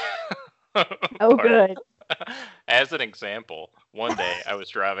 Oh, good. As an example, one day I was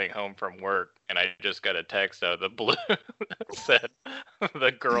driving home from work and I just got a text out of the blue that said,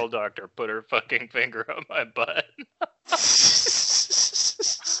 "The girl doctor put her fucking finger on my butt."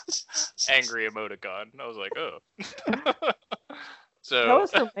 Angry emoticon. I was like, oh. So that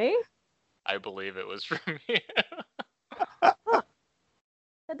was from me? I believe it was from you.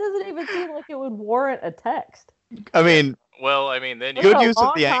 That doesn't even seem like it would warrant a text. I mean, then good use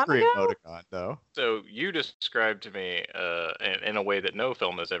of the angry emoticon, though. So you described to me, in a way that no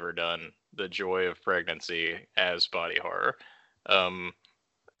film has ever done, the joy of pregnancy as body horror.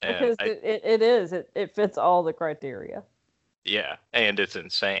 Because it fits all the criteria. Yeah, and it's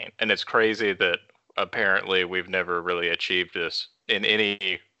insane, and it's crazy that apparently we've never really achieved this in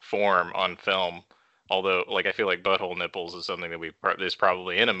any form on film. Although, like, I feel like butthole nipples is something that is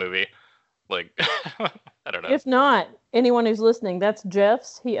probably in a movie. Like, I don't know. If not, anyone who's listening, that's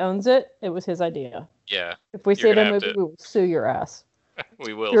Jeff's. He owns it. It was his idea. Yeah. If we see it in a movie, we will sue your ass.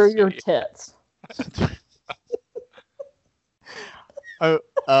 We will. Through your tits.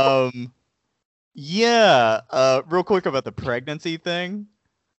 Yeah. Real quick about the pregnancy thing.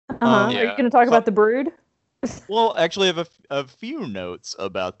 Yeah. Are you going to talk about the brood? Well, actually, I have a few notes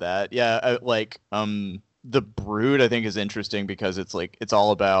about that. Yeah, the brood I think is interesting because it's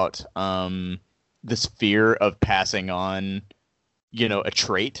all about this fear of passing on, a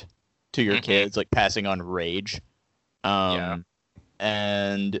trait to your kids, like passing on rage. And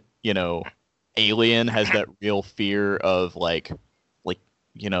Alien has that real fear of like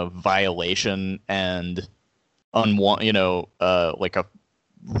violation and like a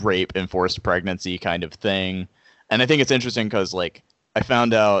rape enforced pregnancy kind of thing. And I think it's interesting because like I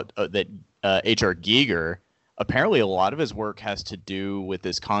found out that H.R. Giger, apparently a lot of his work has to do with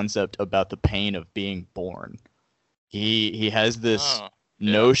this concept about the pain of being born. He has this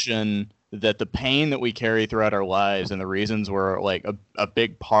notion that the pain that we carry throughout our lives and the reasons we're like a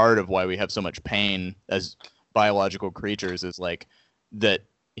big part of why we have so much pain as biological creatures is like that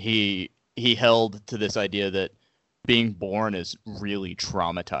he held to this idea that being born is really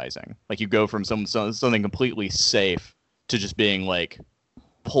traumatizing. Like you go from something completely safe to just being like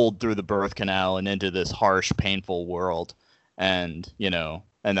pulled through the birth canal and into this harsh, painful world. And,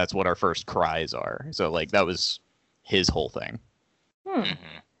 and that's what our first cries are. So like that was his whole thing. Mm-hmm.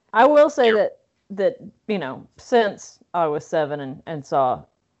 I will say that since I was 7 and saw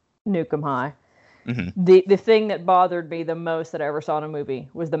Nukem High, mm-hmm. the thing that bothered me the most that I ever saw in a movie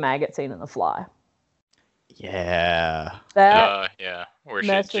was the maggot scene in The Fly. Yeah. Where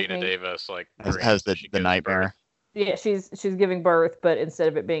Gina Davis like has the nightmare. Birth. Yeah, she's giving birth, but instead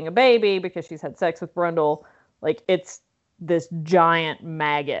of it being a baby because she's had sex with Brundle, like it's this giant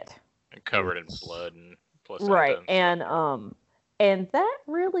maggot covered in blood and placenta. Right, and that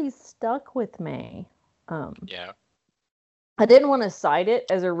really stuck with me. Yeah. I didn't want to cite it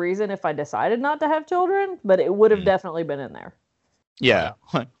as a reason if I decided not to have children, but it would have definitely been in there. Yeah.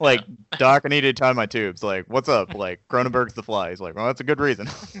 Like, Doc, I need to tie my tubes. Like, what's up? Like, Cronenberg's The Fly. He's like, well, that's a good reason.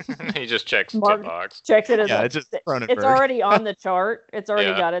 He just checks the box. Checks it as it's just Cronenberg. It's already on the chart. It's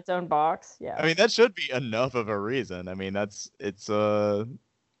already got its own box. Yeah. I mean, that should be enough of a reason. I mean,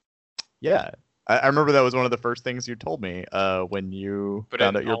 yeah. I remember that was one of the first things you told me when you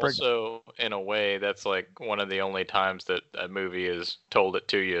found out you were pregnant. But also, in a way, that's like one of the only times that a movie has told it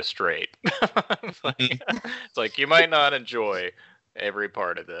to you straight. It's like you might not enjoy every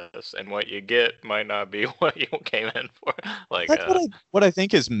part of this, and what you get might not be what you came in for. Like that's what I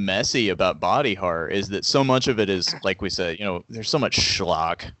think is messy about body horror is that so much of it is like we said, there's so much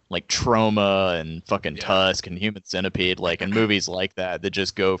schlock, like Trauma and fucking Tusk and Human Centipede, like in movies like that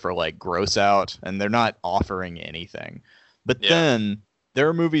just go for like gross out, and they're not offering anything. But then there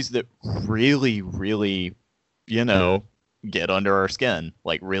are movies that really, really, get under our skin,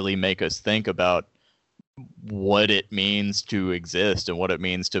 like really make us think about what it means to exist and what it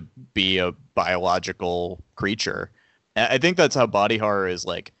means to be a biological creature. I think that's how body horror is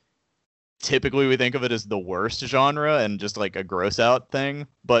like. Typically we think of it as the worst genre and just like a gross out thing,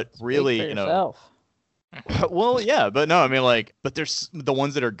 but really, well, yeah, but no, I mean like, but there's the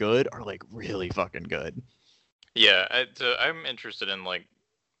ones that are good are like really fucking good. Yeah, I'm interested in like,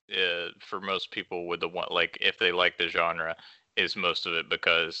 for most people with the one, like if they like the genre, is most of it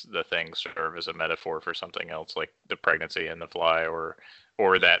because the things serve as a metaphor for something else, like the pregnancy in The Fly,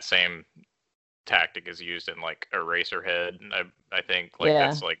 or that same tactic is used in like Eraserhead. And I think like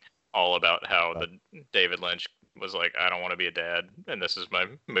that's like all about how the David Lynch was like, I don't want to be a dad, and this is my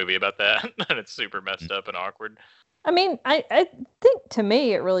movie about that, and it's super messed up and awkward. I mean, I think to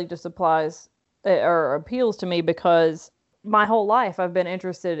me it really just applies or appeals to me because my whole life I've been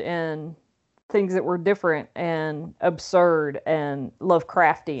interested in things that were different and absurd and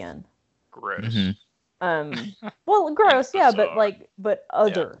Lovecraftian. Gross. Mm-hmm. Well, gross, yeah, but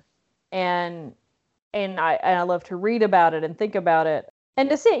other. Yeah. And I love to read about it and think about it. And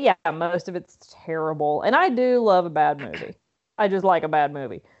to see it, yeah, most of it's terrible. And I do love a bad movie. I just like a bad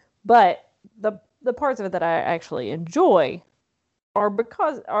movie. But the parts of it that I actually enjoy are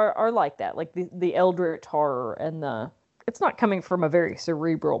like that, like the eldritch horror and it's not coming from a very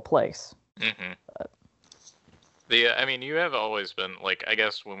cerebral place. Mm-hmm. I mean, you have always been like, I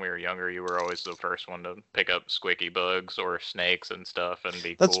guess when we were younger, you were always the first one to pick up squicky bugs or snakes and stuff and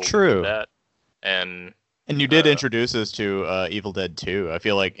be That's cool true. with that. And you did introduce us to Evil Dead 2. I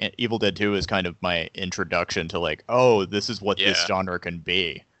feel like Evil Dead 2 is kind of my introduction to like, oh, this is what this genre can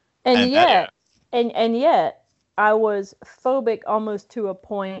be. And yet I was phobic almost to a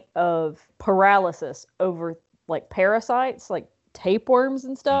point of paralysis over like parasites, like tapeworms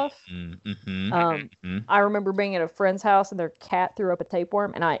and stuff. I remember being at a friend's house and their cat threw up a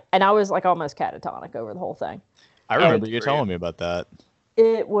tapeworm, and I was like almost catatonic over the whole thing. I remember you telling me about that.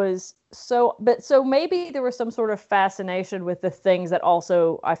 It was so maybe there was some sort of fascination with the things that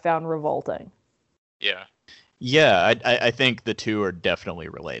also I found revolting. Yeah. Yeah, I think the two are definitely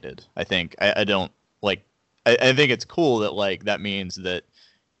related. I think I don't like. I think it's cool that like that means that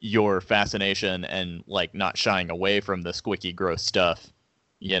your fascination and like not shying away from the squicky gross stuff,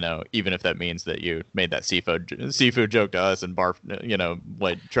 even if that means that you made that seafood joke to us and barf,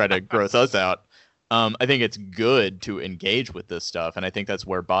 like try to gross us out. I think it's good to engage with this stuff, and I think that's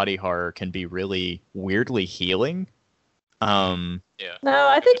where body horror can be really weirdly healing. Yeah. No,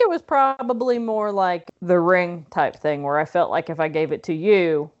 I think it was probably more like the Ring type thing, where I felt like if I gave it to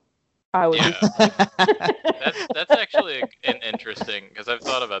you, I would. That's actually an interesting, because I've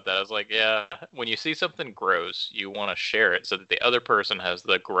thought about that. I was like, yeah, when you see something gross, you want to share it so that the other person has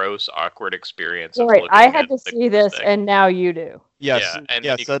the gross, awkward experience of Right, looking I had at to the see this, thing. and now you do. Yes, and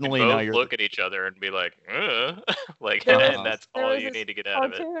yeah. then you Suddenly can now both you're look at each other and be like, like, There and was- that's there all was you this need to get out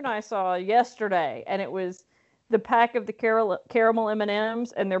of it. Cartoon I saw yesterday, and it was the pack of the caramel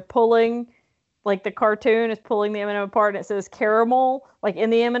M&Ms, and they're pulling, like the cartoon is pulling the M&M apart, and it says caramel like in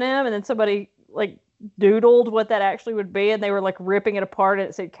the M&M, and then somebody like doodled what that actually would be, and they were like ripping it apart, and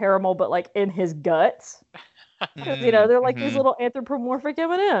it said caramel, but like in his guts. You know, they're like these little anthropomorphic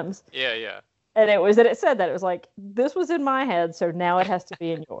M&Ms. Yeah. And it said that it was like, this was in my head, so now it has to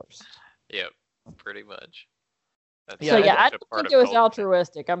be in yours. Yep, pretty much. That's So yeah, I such a don't part think of it was culture.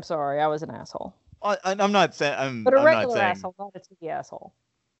 altruistic. I'm sorry, I was an asshole. I'm not saying But a I'm not regular saying. asshole, not a TV asshole.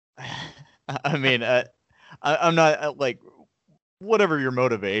 I mean, I'm not like whatever your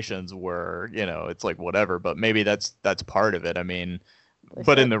motivations were. You know, it's like whatever. But maybe that's part of it. I mean,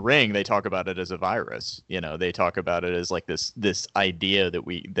 but in the Ring, they talk about it as a virus. You know, they talk about it as like this idea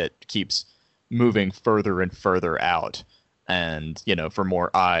that keeps moving further and further out, and you know, for more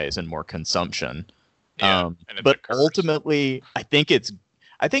eyes and more consumption. Yeah, and it's but a curse. ultimately, I think it's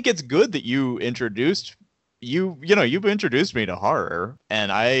good that you've introduced me to horror,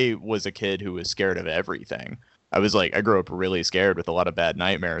 and I was a kid who was scared of everything. I grew up really scared with a lot of bad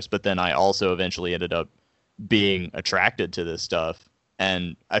nightmares, but then I also eventually ended up being attracted to this stuff.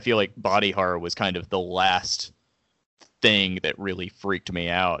 And I feel like body horror was kind of the last thing that really freaked me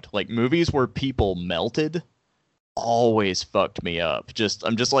out. Like movies where people melted always fucked me up.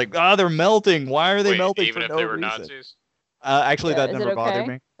 I'm just like, they're melting. Why are they Wait, melting even for if no they were reason? Nazis? Actually, Yeah, that is never it bothered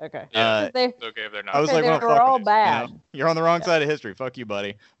okay? me. Okay. Uh, They, It's okay if they're not. I was Okay, like, they well, were fuck all it, bad. you know? You're on the wrong side of history. Fuck you,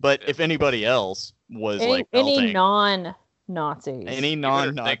 buddy. But Yeah. if anybody else was any like melting, non-Nazis. any You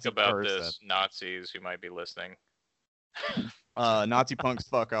better non-Nazi think about person, this, Nazis who might be listening. Nazi punks,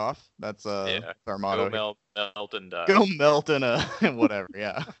 fuck off. That's our motto. Go melt and die. Go melt in a whatever.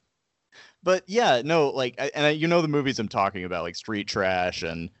 Yeah. But yeah, no, like, you know the movies I'm talking about, like Street Trash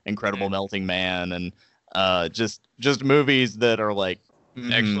and Incredible Melting Man, and just movies that are like.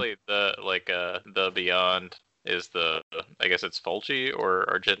 Actually, the Beyond is I guess it's Fulci or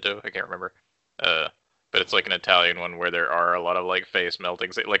Argento, I can't remember. But it's like an Italian one where there are a lot of like face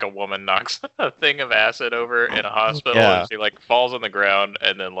meltings. Like a woman knocks a thing of acid over in a hospital, and she like falls on the ground,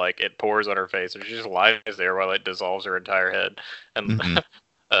 and then like it pours on her face, and she just lies there while it dissolves her entire head. And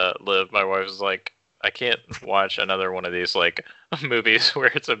Liv, my wife, was like, I can't watch another one of these like movies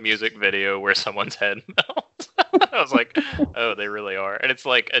where it's a music video where someone's head melts. I was like, oh, they really are. And it's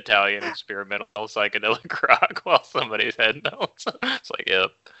like Italian experimental psychedelic rock while somebody's head melts. It's like,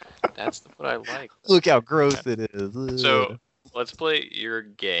 yep, that's what I like. Look how gross it is. So let's play your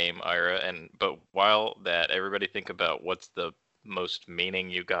game, Ira. But while that, everybody think about what's the most meaning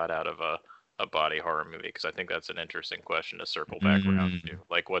you got out of a body horror movie, because I think that's an interesting question to circle back around to.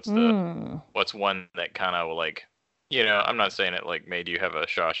 Like, what's one that kind of like, you know, I'm not saying it like made you have a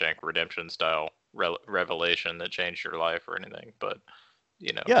Shawshank Redemption style revelation that changed your life or anything, but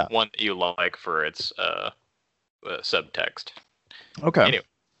you know, one that you like for its subtext. Okay. Anyway.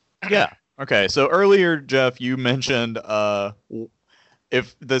 Yeah. Okay. So earlier, Jeff, you mentioned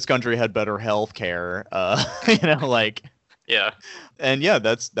if this country had better health care, you know, like. Yeah. And yeah,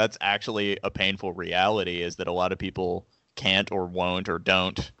 that's actually a painful reality, is that a lot of people can't or won't or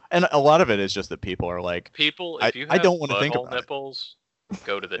don't. And a lot of it is just that people are like, if you have I don't want to think about nipples,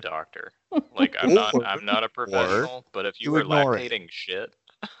 go to the doctor. Like, I'm not a professional, but if you were lactating shit.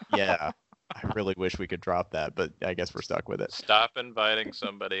 Yeah. I really wish we could drop that, but I guess we're stuck with it. Stop inviting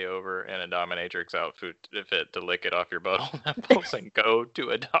somebody over in a dominatrix outfit to lick it off your butthole nipples and go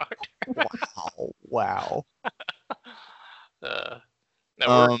to a doctor. Wow.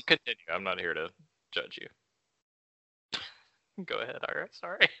 No, continue. I'm not here to judge you. Go ahead, Ira.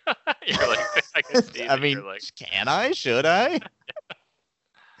 Sorry. You're like, I can see I mean, can I? Should I?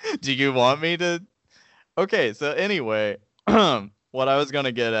 Do you want me to? Okay, so anyway, what I was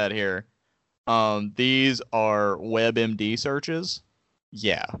gonna get at here, these are WebMD searches.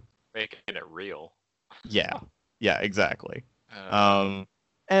 Yeah. Making it real. Yeah. Yeah, exactly.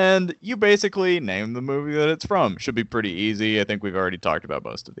 And you basically name the movie that it's from. Should be pretty easy. I think we've already talked about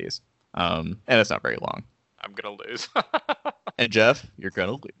most of these. And it's not very long. I'm going to lose. And Jeff, you're going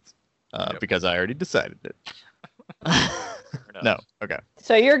to lose. Because I already decided it. No. Okay.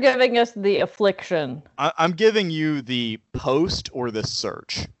 So you're giving us the affliction. I'm giving you the post or the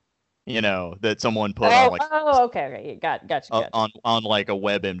search. That someone put on like. Oh, okay. Gotcha. On like a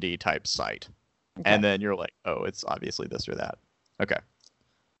WebMD type site, Okay. and then you're like, oh, it's obviously this or that. Okay.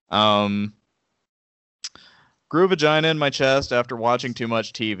 Grew a vagina in my chest after watching too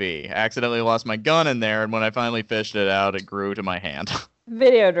much TV. Accidentally lost my gun in there, and when I finally fished it out, it grew to my hand.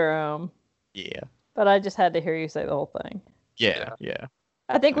 Videodrome. Yeah. But I just had to hear you say the whole thing. Yeah.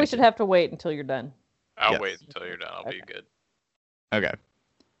 I think we should have to wait until you're done. I'll wait until you're done. I'll be good. Okay.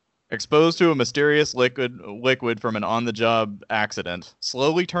 Exposed to a mysterious liquid from an on-the-job accident,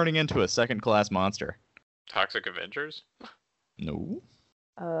 slowly turning into a second-class monster. Toxic Avengers? No.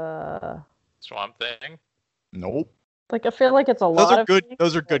 Swamp Thing? Nope. Like, I feel like it's a lot of good. things,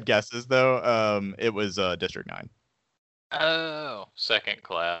 Those are good guesses, though. It was District 9. Oh, second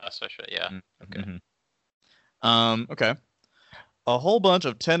class. I should, yeah. Okay. Mm-hmm. Okay. A whole bunch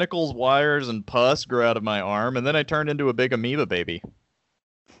of tentacles, wires, and pus grew out of my arm, and then I turned into a big amoeba baby.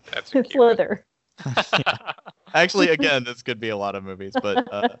 That's It's Slither. Actually, again, this could be a lot of movies,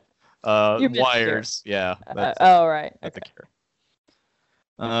 but wires. Yeah. Right. That's a cure.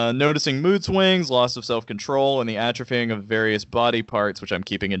 Noticing mood swings, loss of self-control, and the atrophying of various body parts, which I'm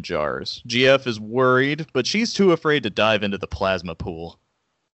keeping in jars. GF is worried, but she's too afraid to dive into the plasma pool.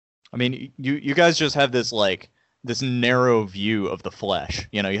 I mean, you guys just have this narrow view of the flesh.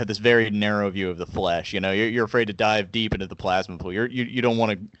 You have this very narrow view of the flesh. You're afraid to dive deep into the plasma pool. You don't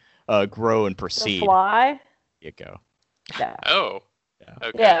want to grow and proceed. Fly. You go. Yeah. Oh. Yeah.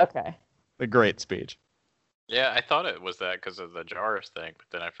 Okay. Yeah. Okay. A great speech. Yeah, I thought it was that because of the jars thing, but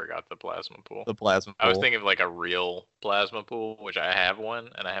then I forgot the plasma pool. The plasma pool. I was thinking of like a real plasma pool, which I have one,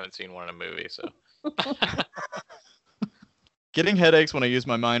 and I haven't seen one in a movie, so. Getting headaches when I use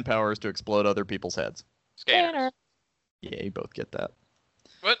my mind powers to explode other people's heads. Scanners. Yeah, you both get that.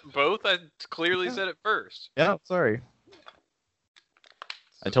 What? Both? I clearly said it first. Yeah, sorry.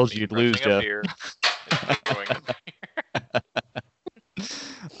 I told you you'd lose, Jeff.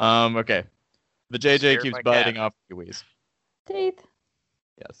 Okay. The JJ keeps biting off kiwis. Teeth.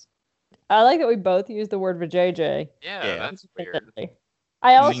 Yes. I like that we both use the word vajayjay. Yeah, that's weird.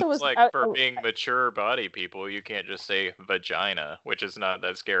 I also was like for being mature body people, you can't just say vagina, which is not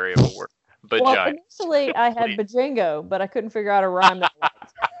that scary of a word. Vagina. Well, initially I had bajingo, but I couldn't figure out a rhyme that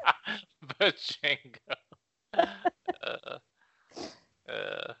worked. Bajingo.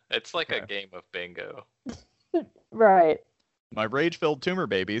 It's like a game of bingo. Right. My rage-filled tumor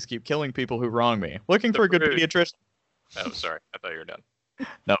babies keep killing people who wrong me. Looking for a good pediatrician. Oh, sorry. I thought you were done.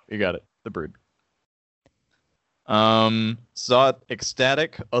 No, you got it. The brood. Sought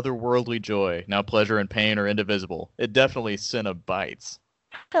ecstatic, otherworldly joy. Now pleasure and pain are indivisible. It definitely cinna bites.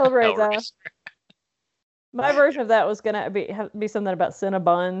 Hellraiser. My version of that was gonna be something about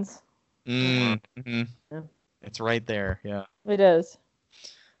Cinnabuns. Mm-hmm. Yeah. It's right there. Yeah. It is.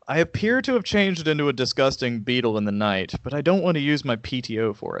 I appear to have changed into a disgusting beetle in the night, but I don't want to use my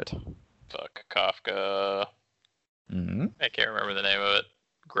PTO for it. Fuck Kafka. Mm-hmm. I can't remember the name of it.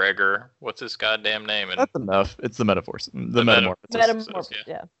 Gregor. What's his goddamn name? That's enough. It's the metaphors. The metamorphosis. Metamorphosis.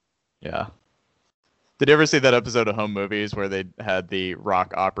 Yeah. Yeah. Did you ever see that episode of Home Movies where they had the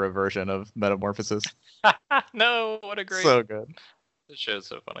rock opera version of Metamorphosis? No, what a great. So good. This show's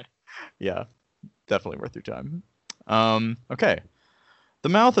so funny. Yeah. Definitely worth your time. Okay. The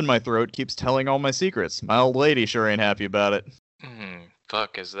mouth in my throat keeps telling all my secrets. My old lady sure ain't happy about it.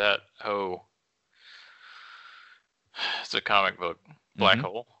 Fuck, is that... Oh. It's a comic book. Black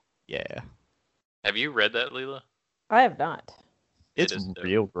Hole? Yeah. Have you read that, Leela? I have not. It's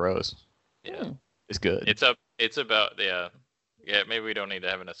real gross. Yeah. It's good. It's about... Yeah, maybe we don't need to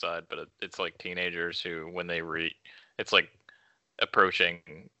have an aside, but it's like teenagers who, when they it's like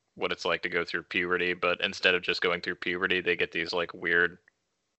approaching what it's like to go through puberty, but instead of just going through puberty, they get these like weird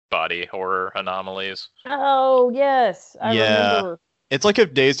body horror anomalies. Oh, yes. I remember. It's like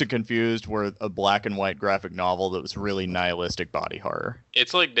if Dazed and Confused were a black and white graphic novel that was really nihilistic body horror.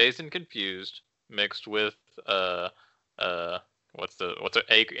 It's like Dazed and Confused mixed with what's a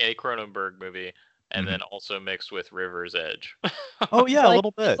Cronenberg movie, and then also mixed with River's Edge. Oh yeah, a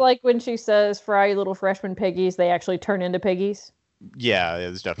little bit. It's like when she says "Fry, you little freshman piggies," they actually turn into piggies. Yeah, it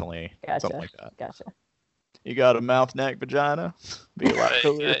was definitely something like that. Gotcha. You got a mouth, neck, vagina? Be a lot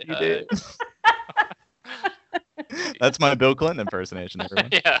cooler if you did. That's my Bill Clinton impersonation, everyone.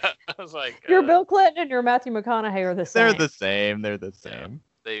 Yeah, I was like... Your Bill Clinton and your Matthew McConaughey are the same. They're the same. They're the same.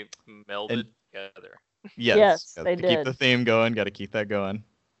 They melded together. Yes, they to did. keep the theme going, got to keep that going.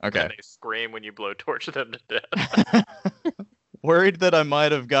 Okay. And they scream when you blowtorch them to death. Worried that I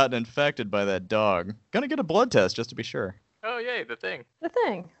might have gotten infected by that dog. Gonna get a blood test just to be sure. Oh, yay, the thing. The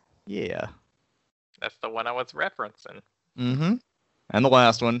thing. Yeah. That's the one I was referencing. Mm-hmm. And the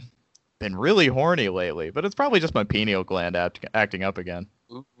last one. Been really horny lately, but it's probably just my pineal gland acting up again.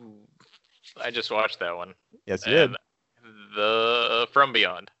 Ooh. I just watched that one. Yes, you did. The From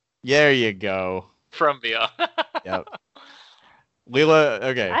Beyond. There you go. From Beyond. Yep. Leela,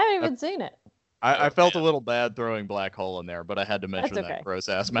 okay. I haven't even seen it. I felt a little bad throwing Black Hole in there, but I had to mention That's okay. that gross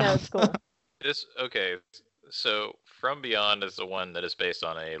ass No, mouth. it's cool. Okay, so From Beyond is the one that is based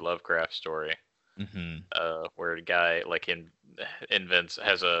on a Lovecraft story. Mm-hmm. Where a guy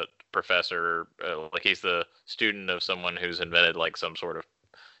has a professor, like he's the student of someone who's invented like some sort of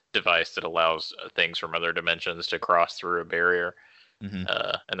device that allows things from other dimensions to cross through a barrier. Mm-hmm.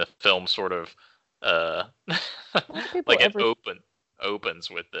 And the film sort of like it opens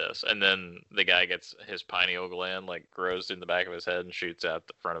with this, and then the guy gets his pineal gland like grows in the back of his head and shoots out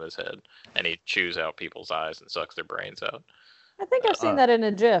the front of his head, and he chews out people's eyes and sucks their brains out. I think I've seen that in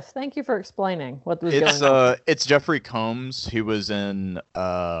a GIF. Thank you for explaining what was going on. It's Jeffrey Combs, who was in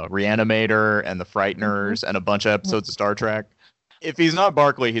Reanimator and The Frighteners and a bunch of episodes of Star Trek. If he's not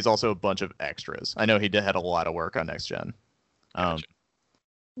Barkley, he's also a bunch of extras. I know he had a lot of work on Next Gen. Gotcha.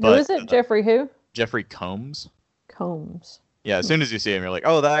 Who is it? Jeffrey who? Jeffrey Combs. Combs. Yeah, as soon as you see him, you're like,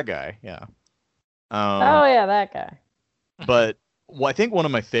 oh, that guy. Yeah. Oh, yeah, that guy. But I think one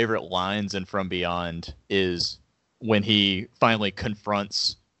of my favorite lines in From Beyond is when he finally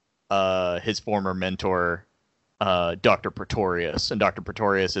confronts his former mentor, Dr. Pretorius. And Dr.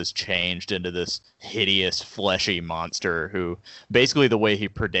 Pretorius has changed into this hideous, fleshy monster who basically the way he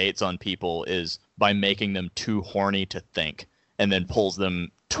predates on people is by making them too horny to think and then pulls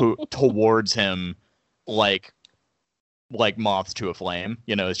them towards him like moths to a flame.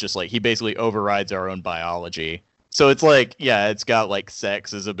 You know, it's just like he basically overrides our own biology. So it's like, yeah, it's got like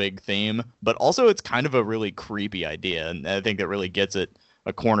sex as a big theme, but also it's kind of a really creepy idea. And I think that really gets it.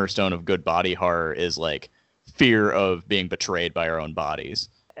 A cornerstone of good body horror is like fear of being betrayed by our own bodies.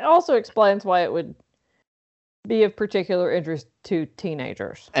 It also explains why it would be of particular interest to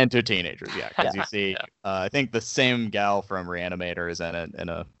teenagers. And to teenagers, yeah. Because you see, I think the same gal from Reanimator is in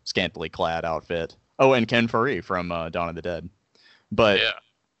a scantily clad outfit. Oh, and Ken Faree from Dawn of the Dead. But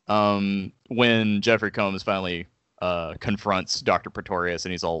when Jeffrey Combs finally confronts Dr. Pretorius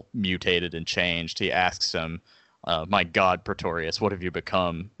and he's all mutated and changed, he asks him, my God, Pretorius, what have you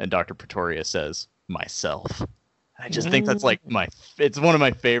become? And Dr. Pretorius says, myself. I just think that's like it's one of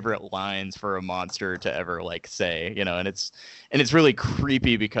my favorite lines for a monster to ever like say, you know, and it's really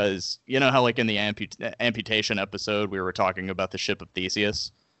creepy because you know how like in the amputation episode we were talking about the ship of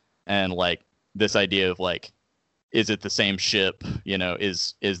Theseus and like this idea of like, is it the same ship? You know,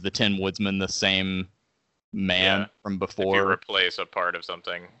 is the Tin Woodsman the same man from before? If you replace a part of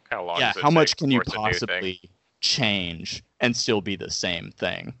something, how long? Yeah, how much can you possibly change and still be the same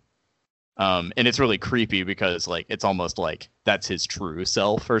thing? And it's really creepy because like it's almost like that's his true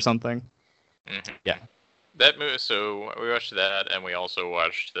self or something. Mm-hmm. Yeah. That movie. So we watched that, and we also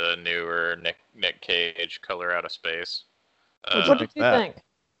watched the newer Nick Cage Color Out of Space. What did you think?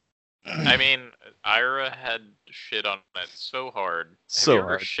 I mean, Ira had shit on it so hard. Have you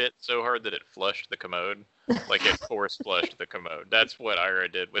ever shit so hard that it flushed the commode? Like it force flushed the commode. That's what Ira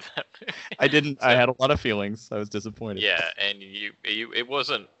did with that movie. I didn't. So, I had a lot of feelings. I was disappointed. Yeah, and it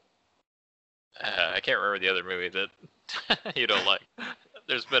wasn't. I can't remember the other movie that you don't like.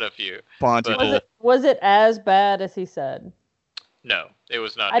 There's been a few. Was it as bad as he said? No, it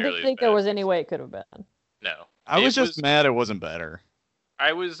was not. I didn't think there was any way it could have been. No, I was just mad it wasn't better.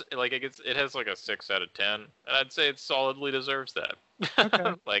 I was like, it has like a 6 out of 10, and I'd say it solidly deserves that.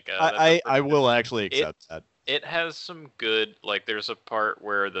 Okay. Like, I will actually accept that. It has some good, like, there's a part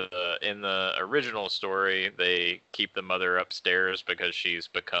where in the original story they keep the mother upstairs because she's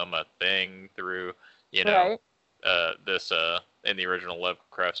become a thing through, you know, this in the original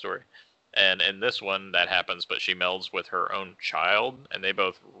Lovecraft story. And in this one, that happens, but she melds with her own child, and they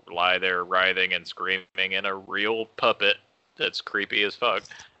both lie there writhing and screaming in a real puppet that's creepy as fuck.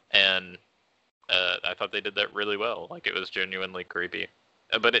 And I thought they did that really well. Like, it was genuinely creepy.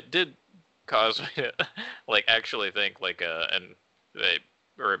 But it did cause me to, like, actually think, like,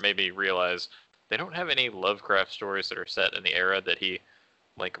 or it made me realize they don't have any Lovecraft stories that are set in the era that he,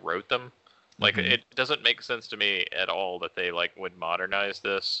 like, wrote them. Like, it doesn't make sense to me at all that they, like, would modernize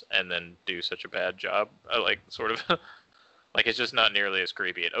this and then do such a bad job. Like, sort of, like, it's just not nearly as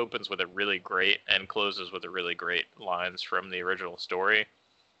creepy. It opens with a really great and closes with a really great lines from the original story.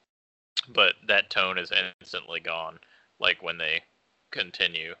 But that tone is instantly gone. Like, when they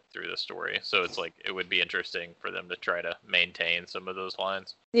continue through the story. So it's like it would be interesting for them to try to maintain some of those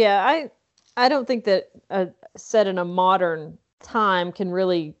lines. Yeah, I don't think that set in a modern time can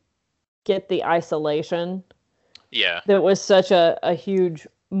really get the isolation. Yeah. That was such a huge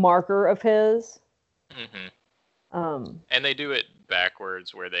marker of his. Mm-hmm. And they do it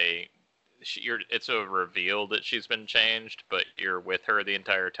backwards, where it's a reveal that she's been changed, but you're with her the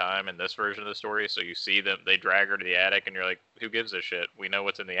entire time in this version of the story. So you see them, they drag her to the attic, and you're like, who gives a shit? We know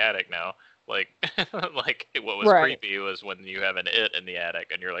what's in the attic now. Like, like what was creepy was when you have an it in the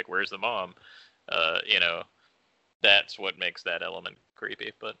attic, and you're like, where's the mom? That's what makes that element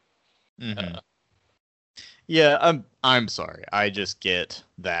creepy. But yeah, I'm sorry. I just get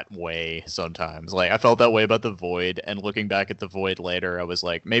that way sometimes. Like, I felt that way about The Void, and looking back at The Void later, I was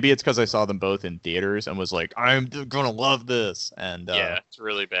like, maybe it's because I saw them both in theaters and was like, I'm gonna love this. And yeah, it's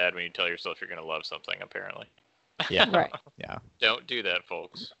really bad when you tell yourself you're gonna love something. Apparently. Yeah. Right. Yeah. Don't do that,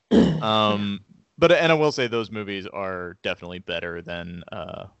 folks. But I will say those movies are definitely better than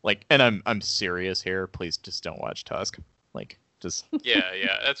and I'm serious here. Please just don't watch Tusk. Like, just yeah,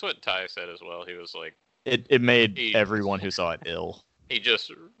 that's what Ty said as well. He was like, it made everyone who saw it ill. He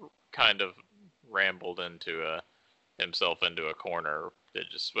just kind of rambled himself into a corner that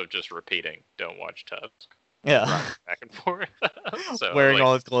just repeating, "Don't watch Tusk." Yeah, back and forth. So, wearing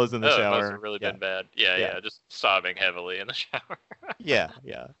all his clothes in the shower. It must have really been bad. Yeah, just sobbing heavily in the shower. yeah,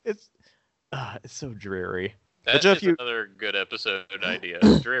 it's so dreary. That's another good episode idea.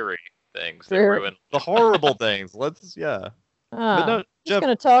 Dreary things that ruin the horrible things. Let's I'm just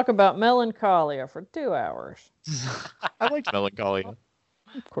going to talk about Melancholia for 2 hours. I liked Melancholia.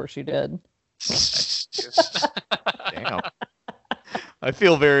 Of course you did. Damn. I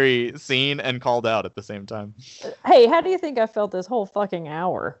feel very seen and called out at the same time. Hey, how do you think I felt this whole fucking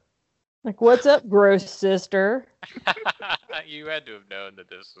hour? Like, what's up, gross sister? You had to have known that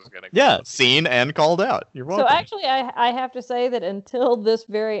this was going to come seen and called out. You're welcome. So actually, I have to say that until this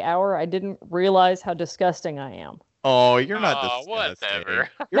very hour, I didn't realize how disgusting I am. Oh, you're not disgusting. Whatever.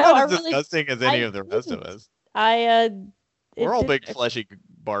 You're not as disgusting as any of the rest of us. We're all big fleshy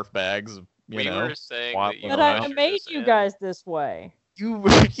barf bags. We were saying that I made you guys this way. You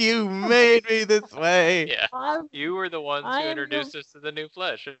made me this way. Yeah. You were the ones who introduced us to the new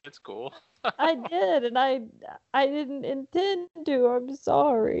flesh. It's cool. I did, and I didn't intend to. I'm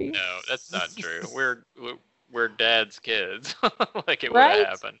sorry. No, that's not true. We're dad's kids. Like it would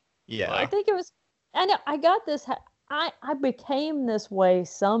happen. Yeah. I think it was. I know. I got this. I became this way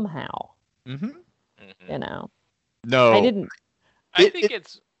somehow. Mm-hmm. You know. No. I didn't. I think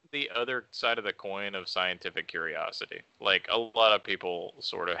it's the other side of the coin of scientific curiosity. Like, a lot of people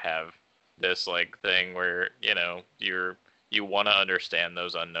sort of have this like thing where, you want to understand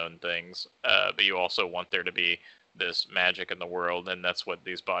those unknown things, but you also want there to be this magic in the world, and that's what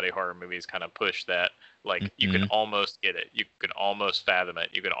these body horror movies kind of push, that like you can almost get it, you can almost fathom it,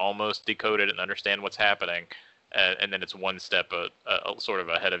 you can almost decode it and understand what's happening, and then it's one step sort of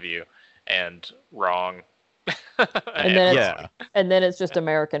ahead of you, and wrong. And then it's just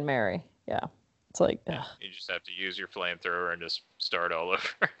American Mary. Yeah. It's like you just have to use your flamethrower and just start all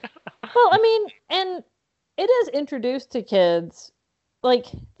over. Well, I mean, and it is introduced to kids. Like,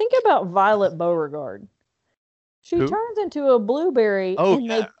 think about Violet Beauregard. She turns into a blueberry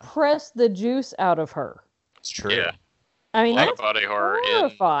they press the juice out of her. It's true. Yeah. I mean, that's body horror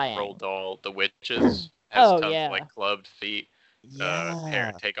horrifying. in Roald Dahl, The Witches has tons of like clubbed feet.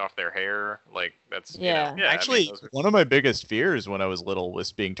 Hair, take off their hair, like that's actually one of my biggest fears when I was little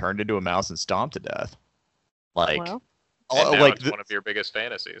was being turned into a mouse and stomped to death. Like, it's one of your biggest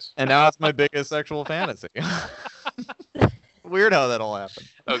fantasies. And now it's my biggest sexual fantasy. Weird how that all happened.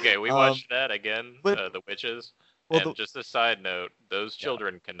 Okay, we watched that again, The Witches. Well, and just a side note, those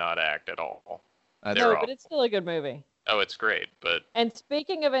children cannot act at all. No, but it's still a good movie. Oh, it's great, but... And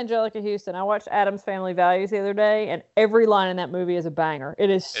speaking of Angelica Houston, I watched Addams Family Values the other day, and every line in that movie is a banger.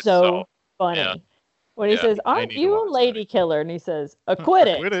 It is so funny. Yeah. When he says, "Aren't you a lady killer?" and he says,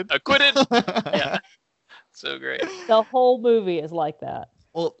 "Acquitted." Acquitted! Yeah. So great. The whole movie is like that.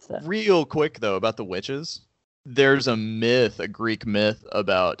 Well, real quick, though, about the witches. There's a Greek myth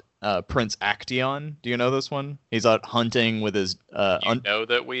about Prince Actaeon. Do you know this one? He's out hunting with his... know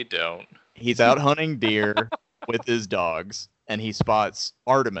that we don't. He's out hunting deer with his dogs, and he spots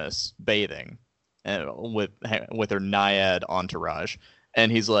Artemis bathing with her naiad entourage.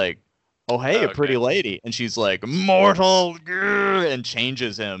 And he's like, "Oh, hey, a pretty lady." And she's like, "Mortal," and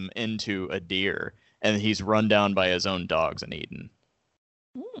changes him into a deer. And he's run down by his own dogs and eaten.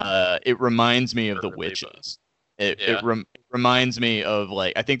 It reminds me of the witches. It reminds me of,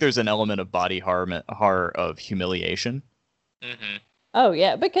 like, I think there's an element of body horror of humiliation. Mm-hmm. Oh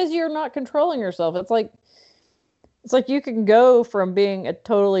yeah, because you're not controlling yourself. It's like you can go from being a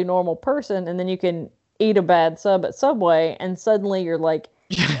totally normal person and then you can eat a bad sub at Subway and suddenly you're like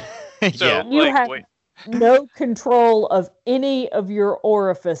So, Yeah. you like, have wait, no control of any of your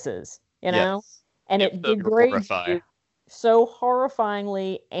orifices, you know? Yes. And If it the- degrades Horrify. you so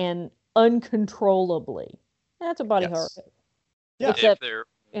horrifyingly and uncontrollably. That's what body horror Yes. is. Yeah. Except, if there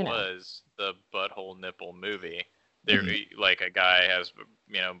you know. was the butthole nipple movie, there Mhm. like a guy has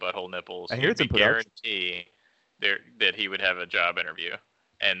butthole nipples, I hear you'd it's in be production. guarantee there that he would have a job interview,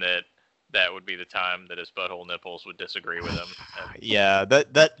 and that would be the time that his butthole nipples would disagree with him. And Yeah,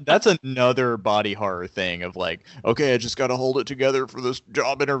 that's another body horror thing of like, okay, I just gotta hold it together for this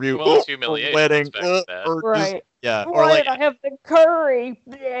job interview. Well, it's Or humiliation. wedding. Let's back that. Or just Right. yeah, or Why like did I have the curry?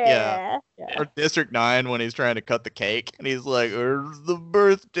 Yeah. Yeah. or District 9 when he's trying to cut the cake and he's like, "Where's the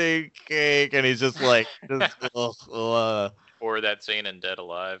birthday cake?" And he's just like, Or that scene in Dead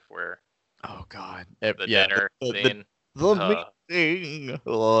Alive where oh god. the Yeah, dinner scene. the meeting.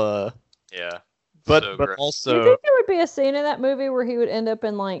 Yeah. But So but gross. Do you also think there would be a scene in that movie where he would end up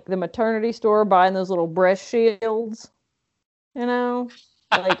in like the maternity store buying those little breast shields? You know,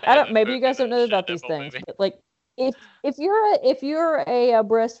 like I don't. Maybe you guys don't know about these things, but like if you're a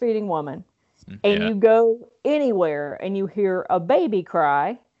breastfeeding woman and yeah. you go anywhere and you hear a baby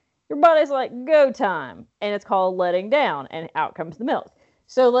cry, your body's like go time, and it's called letting down, and out comes the milk.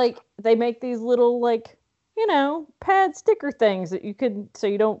 So like they make these little like pad sticker things that you could so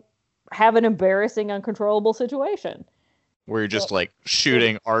you don't have an embarrassing, uncontrollable situation. Where you're just like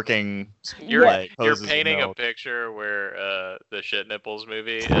shooting arcing You're like you're hoses of painting a milk. picture where the shit nipples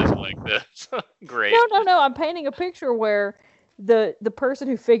movie is like this. Great. No. I'm painting a picture where the person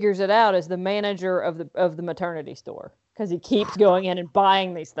who figures it out is the manager of the maternity store because he keeps going in and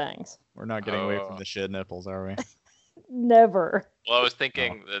buying these things. We're not getting away from Oh. the shit nipples, are we? Never. Well, I was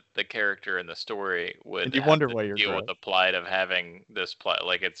thinking that the character in the story would And you have wonder to why you're deal with the plight of having this plight.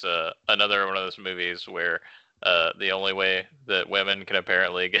 Like it's another one of those movies where the only way that women can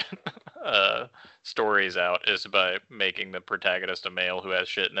apparently get stories out is by making the protagonist a male who has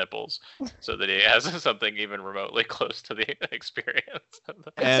shit nipples, so that he has something even remotely close to the experience. And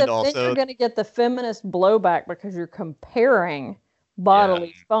Except then also you're going to get the feminist blowback because you're comparing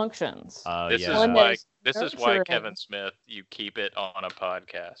bodily functions. This yeah. is One why that is this is why nurturing. Kevin Smith, you keep it on a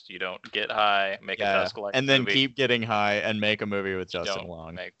podcast. You don't get high, make a Yeah, Tusk like and then movie. keep getting high and make a movie with Justin Don't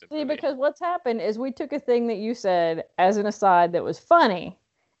Long. make the See, movie. because what's happened is we took a thing that you said as an aside that was funny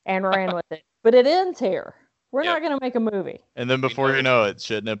and ran with it. But it ends here. We're Yep. not going to make a movie. And then before know you it. know it,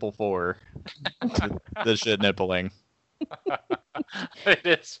 shit nipple 4. the shit nippling. It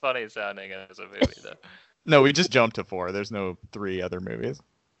is funny sounding as a movie, though. No, we just jumped to 4. There's no 3 other movies.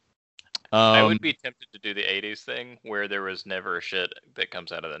 I would be tempted to do the '80s thing where there was never shit that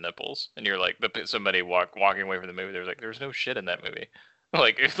comes out of the nipples, and you're like, but somebody walking away from the movie, there's like, there's no shit in that movie.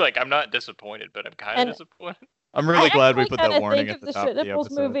 Like, it's like I'm not disappointed, but I'm kind of And- disappointed. I'm really glad we actually put that kinda warning think at the of top Shit of the Nipples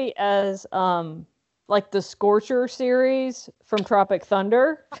episode. movie as like the Scorcher series from Tropic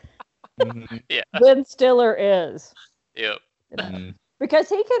Thunder. Mhm. Yeah. Ben Stiller is. Yep. Mhm. Because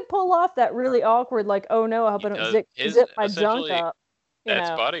he could pull off that really awkward, like, oh no, I hope I He don't does. zip His- my junk essentially, up. You That's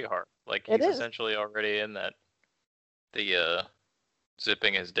know. body horror. Like It he's is. essentially already in that. The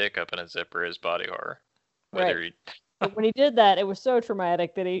zipping his dick up in a zipper is body horror. Whether Right. But when he did that, it was so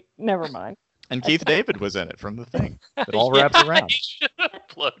traumatic that he never mind. And Keith David was in it from The Thing. he, It all wraps around. He should have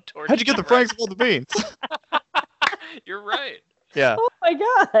flowed towards How'd you get the right. Franks of the beans? You're right. Yeah. Oh my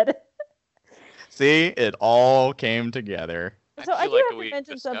god. See, it all came together. So I feel do like have to we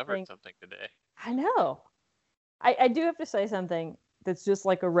mention discovered something. today. I know. I do have to say something that's just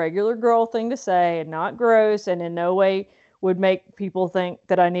like a regular girl thing to say and not gross and in no way would make people think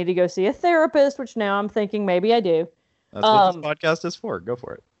that I need to go see a therapist, which now I'm thinking maybe I do. That's what this podcast is for. Go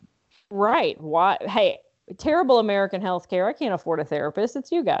for it. Right. Why? Hey, terrible American healthcare. I can't afford a therapist. It's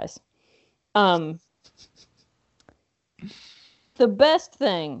you guys. The best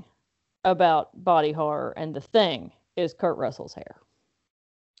thing about body horror and The Thing is Kurt Russell's hair.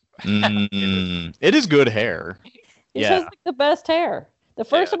 It is good hair. He Yeah. has like the best hair. The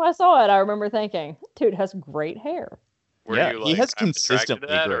first Yeah. time I saw it, I remember thinking, dude has great hair. Were Yeah, you he like, has I'm attracted to consistently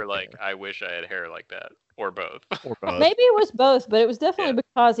that, or great like, hair. I wish I had hair like that, or both? Or both. Maybe it was both, but it was definitely Yeah.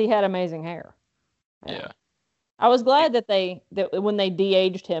 because he had amazing hair. Yeah. I was glad that when they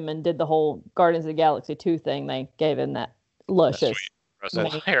de-aged him and did the whole Guardians of the Galaxy 2 thing, they gave him that luscious. Sweet Russell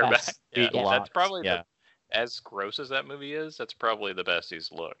Mane hair back. back. Yeah, Sweet locks. that's probably Yeah. as gross as that movie is. That's probably the best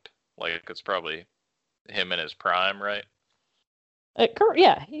he's looked. Like it's probably him in his prime, right? Kurt,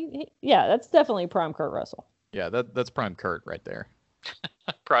 yeah, yeah, that's definitely prime Kurt Russell. Yeah, that's prime Kurt right there.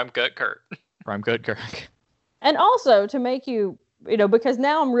 Prime cut Kurt. Prime Cut Kirk. And also to make you, because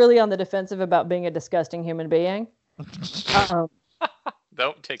now I'm really on the defensive about being a disgusting human being.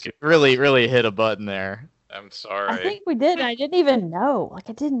 Don't take it. Really, really hit a button there. I'm sorry. I think we did. And I didn't even know.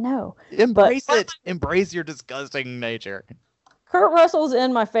 I didn't know. Embrace it. Embrace your disgusting nature. Kurt Russell's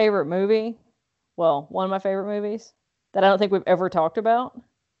in my favorite movie. Well, one of my favorite movies that I don't think we've ever talked about.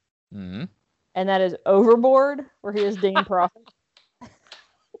 Mm-hmm. And that is Overboard, where he is Dean Prophet.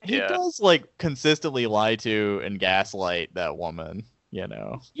 He does consistently lie to and gaslight that woman,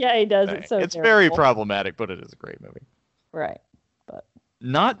 Yeah, he does. It's It's terrible. very problematic, but it is a great movie. Right. But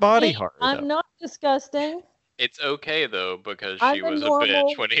not body horror. I'm not disgusting. It's okay though because I'm she a was a normal,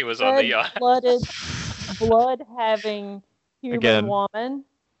 bitch when he was on the yacht. blood-having human woman.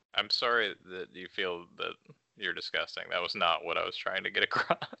 I'm sorry that you feel that you're disgusting. That was not what I was trying to get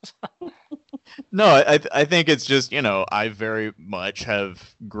across. No, I think it's just, I very much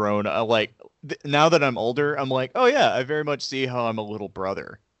have grown, now that I'm older, I'm like, oh yeah, I very much see how I'm a little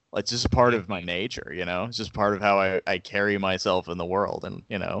brother. It's just part of my nature, It's just part of how I carry myself in the world, and,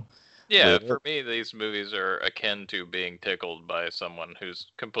 Yeah, for me, these movies are akin to being tickled by someone who's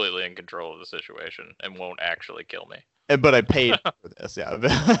completely in control of the situation and won't actually kill me. But I paid for this, yeah.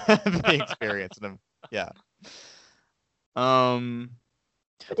 The experience, and yeah. But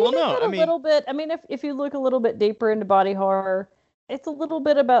do you think that a little bit? I mean, if you look a little bit deeper into body horror, it's a little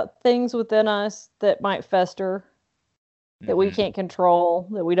bit about things within us that might fester, that we can't control,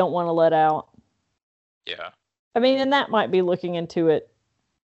 that we don't want to let out. Yeah. I mean, and that might be looking into it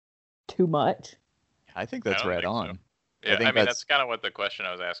too much. I think that's right on. So. Yeah, I mean, that's kind of what the question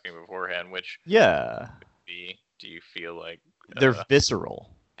I was asking beforehand, which do you feel like they're visceral?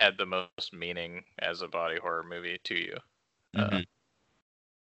 Had the most meaning as a body horror movie to you?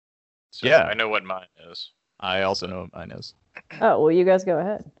 So yeah. I know what mine is. I also know what mine is. Oh, well, you guys go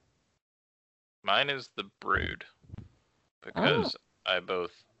ahead. Mine is The Brood. Because I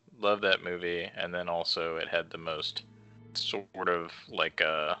both love that movie, and then also it had the most sort of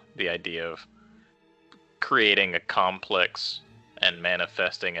the idea of creating a complex and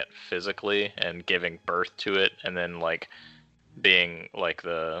manifesting it physically and giving birth to it, and then being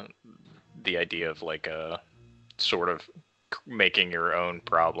the idea of a sort of making your own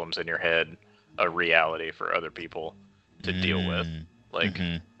problems in your head a reality for other people to deal with,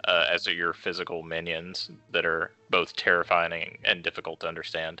 as your physical minions that are both terrifying and difficult to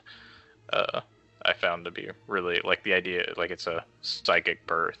understand. I found to be really the idea, it's a psychic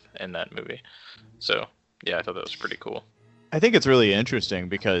birth in that movie. So yeah, I thought that was pretty cool. I think it's really interesting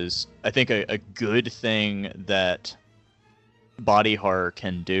because I think a good thing that body horror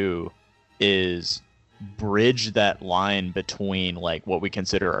can do is bridge that line between what we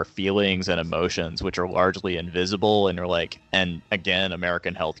consider our feelings and emotions, which are largely invisible, and and again,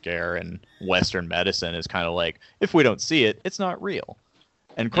 American healthcare and Western medicine is kind of if we don't see it, it's not real.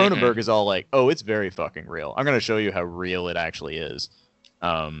 And Cronenberg is all oh, it's very fucking real. I'm going to show you how real it actually is.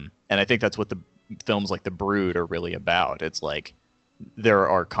 And I think that's what the films like The Brood are really about. It's there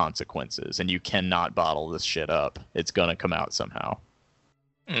are consequences, and you cannot bottle this shit up. It's going to come out somehow.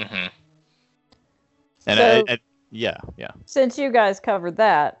 And so, yeah. Since you guys covered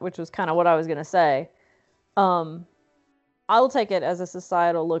that, which was kind of what I was going to say, I'll take it as a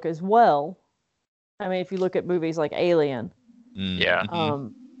societal look as well. I mean, if you look at movies like Alien,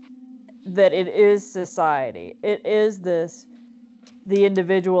 that it is society. It is this, the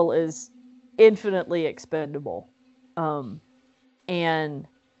individual is infinitely expendable. And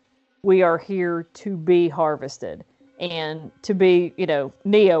we are here to be harvested and to be,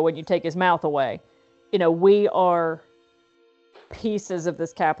 Neo when you take his mouth away. We are pieces of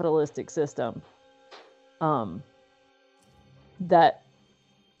this capitalistic system that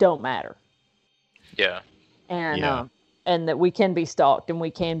don't matter. Yeah. And that we can be stalked and we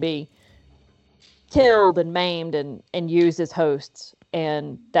can be killed and maimed and used as hosts.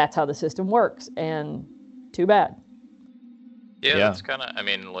 And that's how the system works. And too bad. Yeah, that's kind of,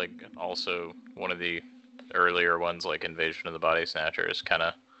 also one of the earlier ones, Invasion of the Body Snatchers, kind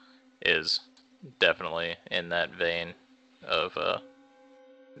of is definitely in that vein of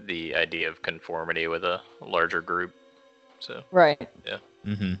the idea of conformity with a larger group. So right. Yeah.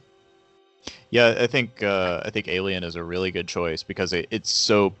 Yeah, I think Alien is a really good choice because it's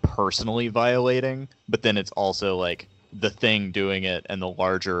so personally violating, but then it's also the thing doing it and the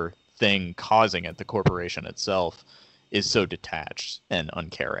larger thing causing it, the corporation itself, is so detached and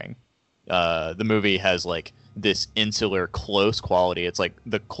uncaring. The movie has this insular, close quality. It's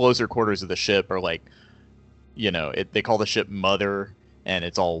the closer quarters of the ship are they call the ship Mother, and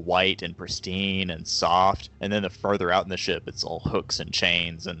it's all white and pristine and soft, and then the further out in the ship, it's all hooks and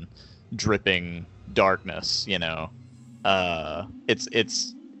chains and dripping darkness. It's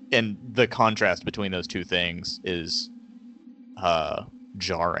and the contrast between those two things is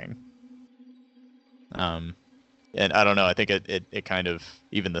jarring. And I don't know. I think it kind of,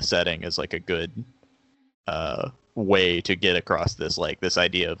 even the setting is like a good way to get across this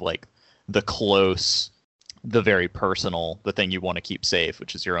idea of like the close, the very personal, the thing you want to keep safe,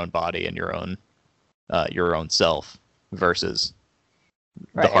 which is your own body and your own self, versus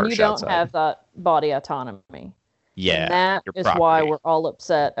the harsh and you don't outside. have that body autonomy. Yeah, and that is why we're all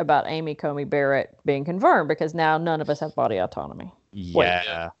upset about Amy Comey Barrett being confirmed, because now none of us have body autonomy.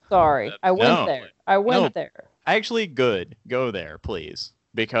 Yeah. Wait, sorry, I went there. I went there. Actually, good. Go there, please.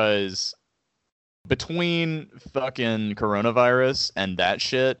 Because between fucking coronavirus and that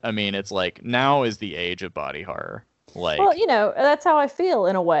shit, I mean, it's like, now is the age of body horror. Like, well, that's how I feel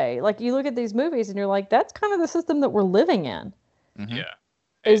in a way. Like, you look at these movies and you're like, that's kind of the system that we're living in. Mm-hmm. Yeah.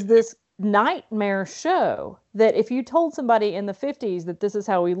 Is this nightmare show that if you told somebody in the 50s that this is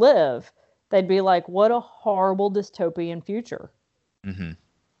how we live, they'd be like, what a horrible dystopian future. Mm-hmm.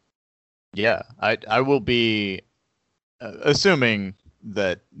 Yeah, I will be assuming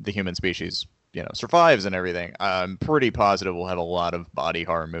that the human species, survives and everything. I'm pretty positive we'll have a lot of body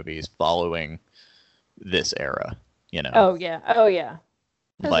horror movies following this era. Oh yeah.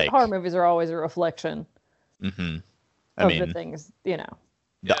 Like, horror movies are always a reflection. Mm-hmm. Of the things,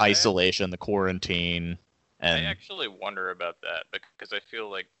 The isolation, the quarantine, and I actually wonder about that, because I feel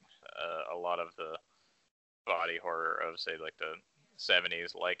like a lot of the body horror of, say, like the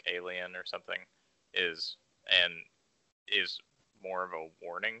 70s, like Alien or something, is more of a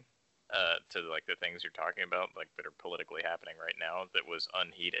warning to like the things you're talking about, like that are politically happening right now, that was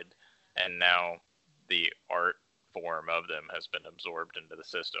unheeded, and now the art form of them has been absorbed into the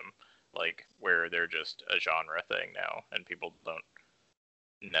system, like where they're just a genre thing now, and people don't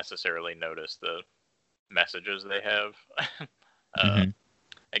necessarily notice the messages they have. Mm-hmm.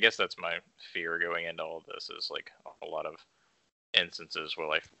 I guess that's my fear going into all of this, is like a lot of instances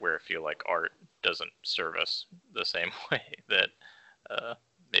where I feel like art doesn't serve us the same way that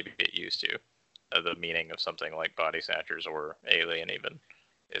maybe it used to. The meaning of something like Body Snatchers or Alien even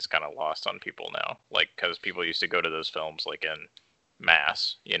is kind of lost on people now. Like, because people used to go to those films like in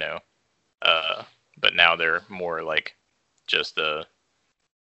mass, but now they're more like just the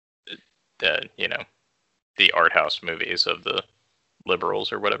art house movies of the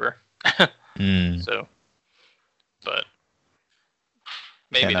liberals or whatever. So, but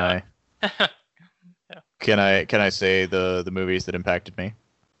maybe not. Yeah. Can I say the movies that impacted me?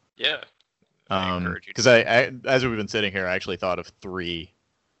 Yeah. Because I, as we've been sitting here, I actually thought of 3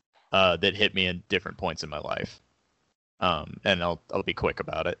 that hit me in different points in my life. And I'll be quick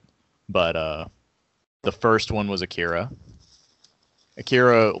about it. But the first one was Akira.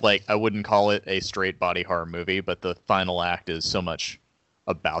 Akira, like, I wouldn't call it a straight body horror movie, but the final act is so much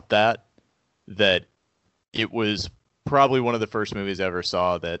about that it was probably one of the first movies I ever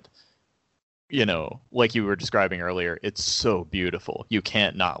saw that, like you were describing earlier, it's so beautiful. You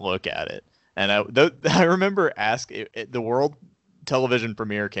can't not look at it. And I remember the world television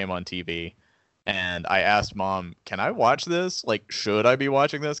premiere came on TV, and I asked Mom, can I watch this? Like, should I be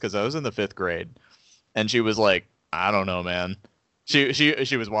watching this? Because I was in the 5th grade. And she was like, I don't know, man.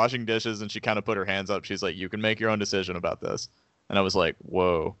 She was washing dishes, and she kind of put her hands up. She's like, you can make your own decision about this. And I was like,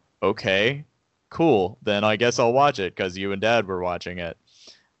 whoa, okay, cool. Then I guess I'll watch it because you and Dad were watching it.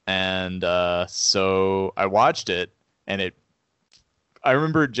 And so I watched it, and I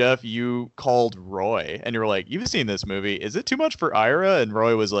remember, Jeff, you called Roy, and you were like, you've seen this movie. Is it too much for Ira? And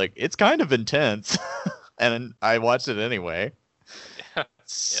Roy was like, it's kind of intense. And I watched it anyway. Yeah.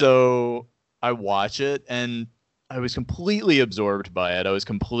 So I watch it, and I was completely absorbed by it. I was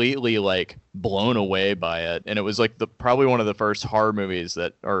completely, like, blown away by it. And it was, like, probably one of the first horror movies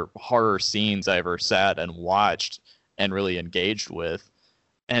or horror scenes I ever sat and watched and really engaged with.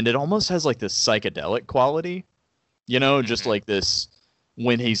 And it almost has, like, this psychedelic quality, just like this,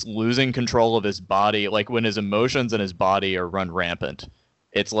 when he's losing control of his body, like when his emotions and his body are run rampant.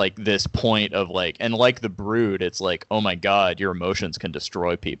 It's like this point of, like, and like The Brood, it's like, oh my God, your emotions can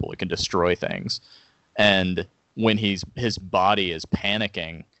destroy people. It can destroy things. And when his body is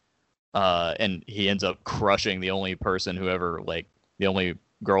panicking, and he ends up crushing the only person who ever, like, the only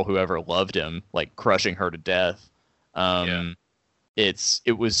girl who ever loved him, like, crushing her to death.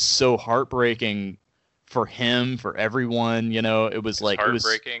 It was so heartbreaking for him, for everyone, it was like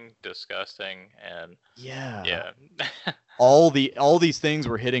heartbreaking, disgusting, and yeah. all these things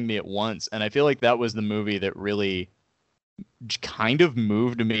were hitting me at once, and I feel like that was the movie that really kind of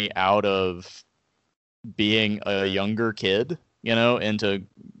moved me out of being a younger kid, into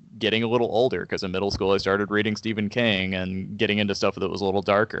getting a little older, because in middle school I started reading Stephen King and getting into stuff that was a little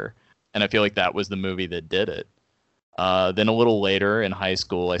darker. And I feel like that was the movie that did it. Then a little later in high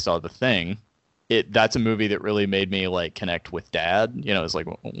school, I saw The Thing. That's a movie that really made me like connect with Dad.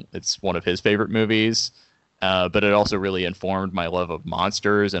 It's one of his favorite movies. But it also really informed my love of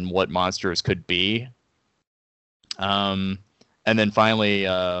monsters and what monsters could be. And then finally,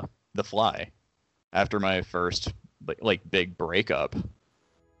 The Fly. After my first like big breakup,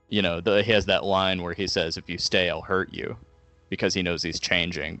 he has that line where he says, "If you stay, I'll hurt you," because he knows he's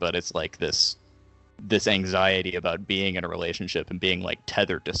changing. But it's like this anxiety about being in a relationship and being like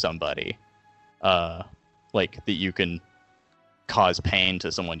tethered to somebody, like that you can cause pain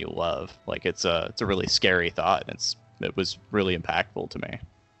to someone you love. Like it's a really scary thought. It was really impactful to me.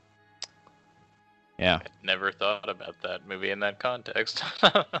 Yeah. I never thought about that movie in that context.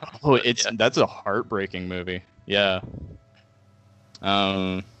 Oh, that's a heartbreaking movie. Yeah.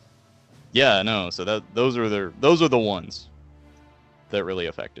 Yeah, no. So those are the ones that really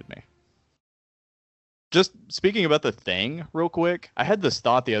affected me. Just speaking about The Thing real quick, I had this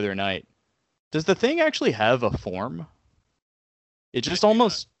thought the other night. Does The Thing actually have a form? It just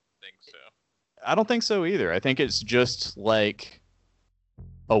almost... I think so. I don't think so either. I think it's just like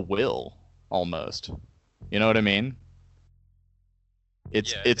a will, almost. You know what I mean? I think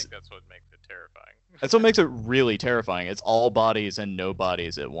that's what makes it terrifying. That's what makes it really terrifying. It's all bodies and no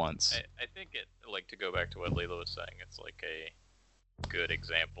bodies at once. I think it, like, to go back to what Leela was saying, it's like a good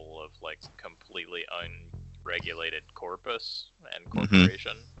example of like completely unregulated corpus, and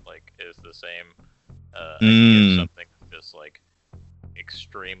corporation like is the same idea of something just like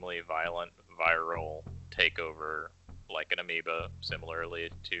extremely violent viral takeover, like an amoeba,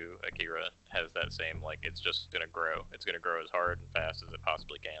 similarly to Akira, has that same, like, it's just gonna grow as hard and fast as it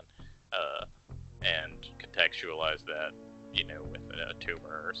possibly can, and contextualize that, with a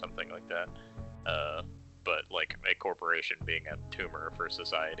tumor or something like that, but like a corporation being a tumor for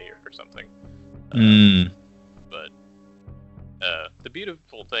society or something. But the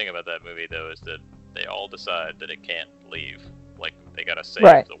beautiful thing about that movie, though, is that they all decide that it can't leave. Like, they gotta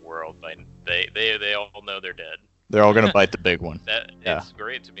save the world. They all know they're dead. They're all gonna bite the big one. It's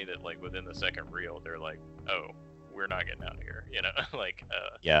great to me that, like, within the second reel, they're like, "Oh, we're not getting out of here," like.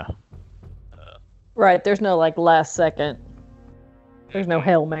 Yeah. Right. There's no like last second. There's no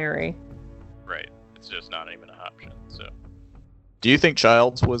Hail Mary. Right. It's just not even an option. So. Do you think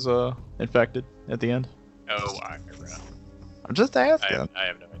Childs was infected at the end? Oh, I'm just asking. I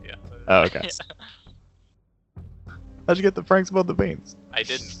have no idea. Oh, okay. How'd you get the pranks about the beans? I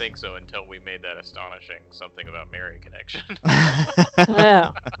didn't think so until we made that astonishing something about Mary connection.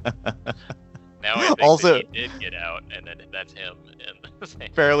 Yeah. Now I think also, that he did get out, and then that's him.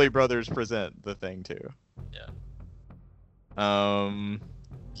 And Fairley Brothers present The Thing too. Yeah.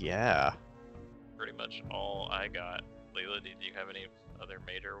 Yeah. Pretty much all I got. Leela, did you have any other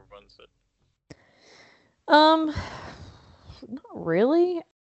major ones that? Not really.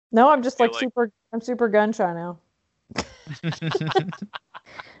 No, I'm just like I'm super gun shy now.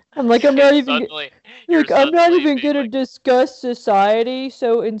 I'm like, I'm not even gonna discuss society,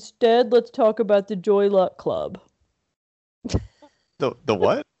 so instead let's talk about the Joy Luck Club. The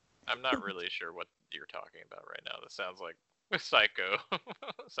what? I'm not really sure what you're talking about right now. This sounds like psycho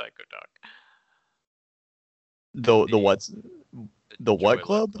talk. The what's the what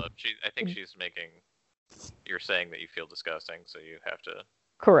club? I think she's making. You're saying that you feel disgusting, so you have to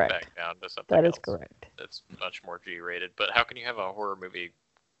correct back down to something that else. Is correct. That's much more G-rated. But how can you have a horror movie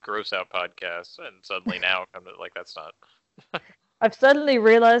gross out podcast and suddenly now come to, like, that's not. I've suddenly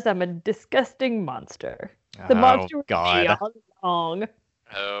realized I'm a disgusting monster. The monster was me all along.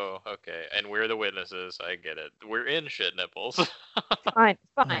 Oh, okay. And we're the witnesses. I get it. We're in shit nipples. Fine.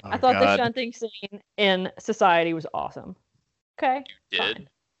 I thought the shunting scene in Society was awesome. Okay. You did? Fine.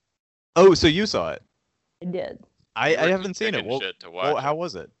 Oh, so you saw it? I did. I haven't seen it. Well, how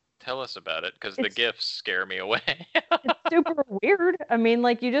was it? Tell us about it, because the gifs scare me away. It's super weird. I mean,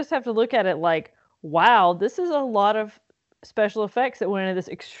 like, you just have to look at it like, wow, this is a lot of special effects that went into this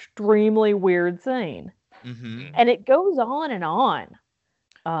extremely weird scene. Mm-hmm. And it goes on and on.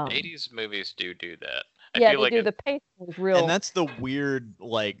 80s movies do that. I feel like the pace was real. And that's the weird,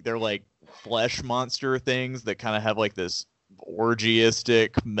 like, they're like flesh monster things that kind of have like this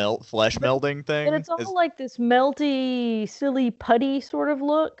orgiastic flesh melding thing. And it's all like this melty, silly, putty sort of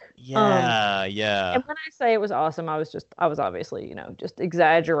look. Yeah. And when I say it was awesome, I was obviously, just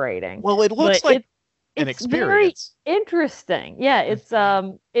exaggerating. Well, it looks like an it's experience. Very interesting. Yeah, it's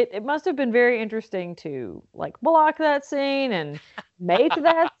it must have been very interesting to like block that scene and make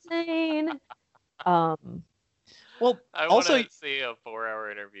that scene. Well, I also want to see a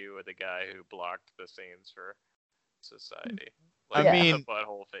 4-hour interview with a guy who blocked the scenes for Society. I Like, mean, the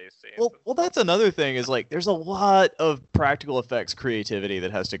butthole face scenes. well, that's another thing is like there's a lot of practical effects creativity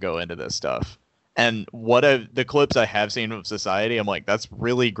that has to go into this stuff. And the clips I have seen of Society, I'm like, that's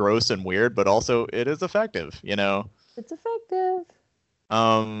really gross and weird, but also it is effective, you know? It's effective.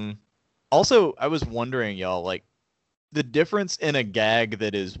 Also, I was wondering, y'all, like, the difference in a gag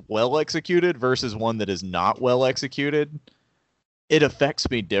that is well executed versus one that is not well executed, it affects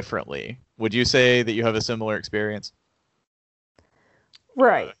me differently. Would you say that you have a similar experience?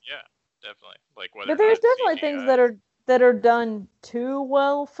 Right. Yeah, definitely. Like, whether But or there's not it's definitely things CGI. that are done too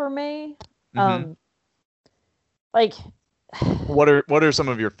well for me. Mhm. Like What are some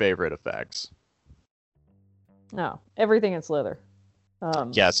of your favorite effects? no, everything in Slither.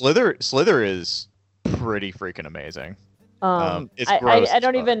 Yeah, Slither is pretty freaking amazing. It's I gross. I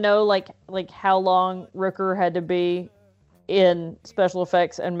don't as fuck. even know like how long Rooker had to be in special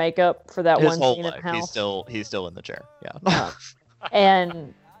effects and makeup for that His one whole scene in the life. house. He's still in the chair. Yeah.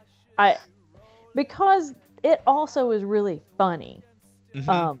 And I because it also is really funny.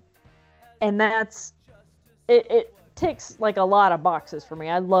 Mhm. And that's it ticks like a lot of boxes for me.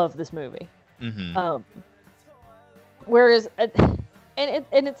 I love this movie. Mhm. Whereas and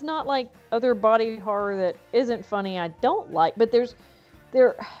it's not like other body horror that isn't funny I don't like, but there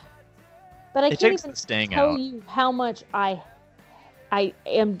but I It can't takes even the sting tell out. you how much I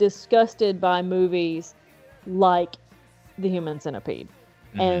am disgusted by movies like The Human Centipede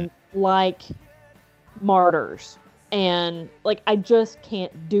and like Martyrs, and like I just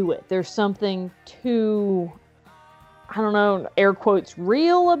can't do it. There's something too, I don't know, air quotes,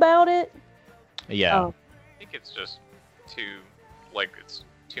 real about it. Yeah. I think it's just too, like, it's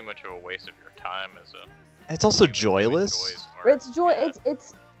too much of a waste of your time as a. It's also human who joyless. enjoys art. It's joy. Yeah.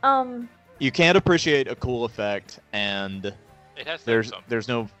 It's You can't appreciate a cool effect, and It has to have something. there's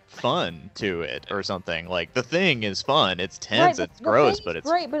no fun to it or something. Like The Thing is fun. It's right, tense. but It's the gross, thing but is it's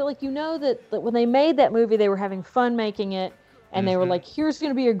great. But like that when they made that movie, they were having fun making it, and they were like, "Here's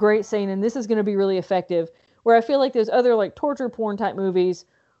going to be a great scene, and this is going to be really effective." Where I feel like those other like torture porn type movies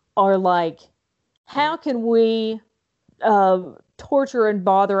are like, how can we torture and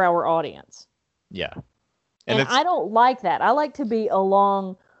bother our audience? yeah. And it's I don't like that. I like to be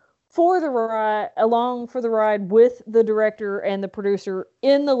along for the ride with the director and the producer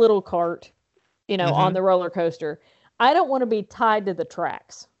in the little cart, on the roller coaster. I don't want to be tied to the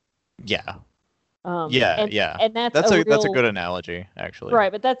tracks. yeah. And that's That's a real, good analogy, actually.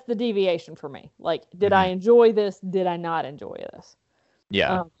 right. But that's the deviation for me. Like, did I enjoy this? Did I not enjoy this?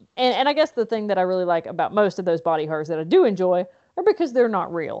 Yeah. And I guess the thing that I really like about most of those body horrors that I do enjoy are because they're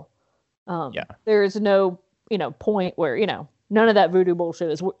not real. Yeah. There is no, point where, none of that voodoo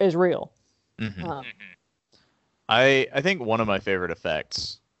bullshit is real. I think one of my favorite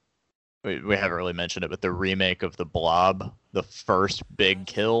effects, we haven't really mentioned it, but the remake of The Blob, the first big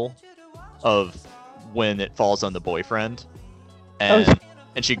kill of when it falls on the boyfriend, and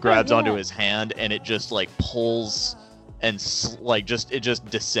she grabs onto his hand, and it just like pulls and it just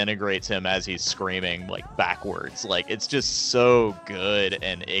disintegrates him as he's screaming like backwards. Like, it's just so good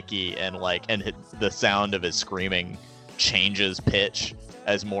and icky, and the sound of his screaming changes pitch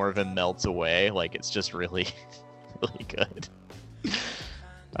as more of him melts away. Like, it's just really really good.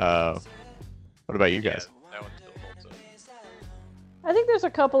 What about you guys? Yeah, that one still holds up. I think there's a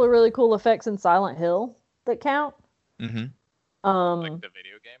couple of really cool effects in Silent Hill that count. Like the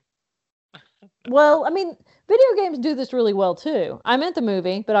video game? Well, I mean, video games do this really well too. I meant the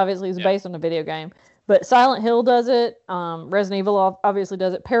movie, but obviously it's based on a video game. But Silent Hill does it. Resident Evil obviously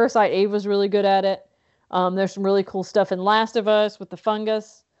does it. Parasite Eve was really good at it. There's some really cool stuff in Last of Us with the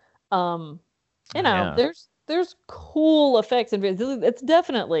fungus. There's cool effects in videos. It's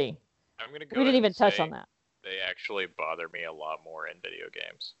definitely. I'm gonna go. We didn't even touch on that. They actually bother me a lot more in video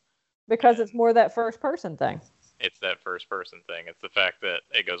games. Because it's more that first person thing. It's that first person thing. It's the fact that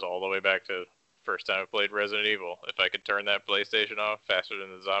it goes all the way back to first time I played Resident Evil. If I could turn that PlayStation off faster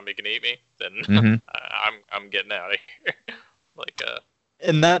than the zombie can eat me, then I'm getting out of here.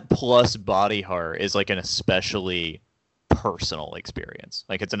 And that plus body horror is like an especially personal experience.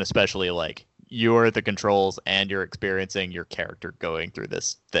 Like, it's an especially like you're at the controls and you're experiencing your character going through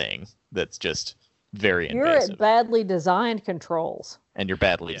this thing that's just very invasive. You're at badly designed controls. And your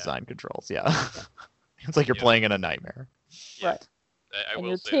badly designed controls, yeah. It's like you're playing in a nightmare. Right. I and will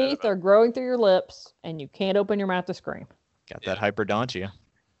your say teeth are growing through your lips, and you can't open your mouth to scream. Got that hyperdontia.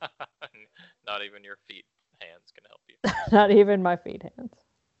 Not Not even your feet, hands can help you. Not even my feet hands.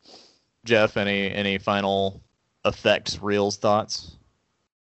 Jeff, any final effects, reels, thoughts?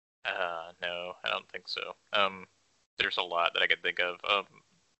 No, I don't think so. There's a lot that I could think of.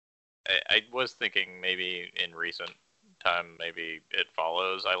 I was thinking maybe in recent time, maybe It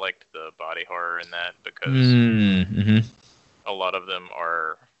Follows. I liked the body horror in that because a lot of them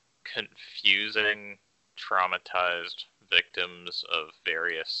are confusing, traumatized victims of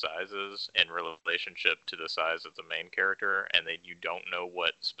various sizes in relationship to the size of the main character, and you don't know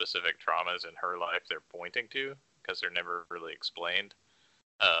what specific traumas in her life they're pointing to because they're never really explained,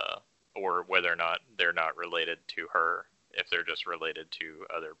 or whether or not they're not related to her, if they're just related to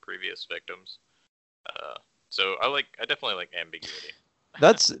other previous victims. So I definitely like ambiguity.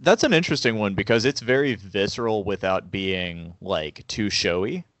 That's an interesting one because it's very visceral without being like too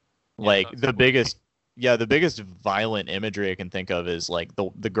showy. Like the biggest violent imagery I can think of is like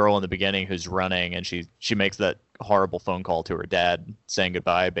the girl in the beginning who's running and she makes that horrible phone call to her dad saying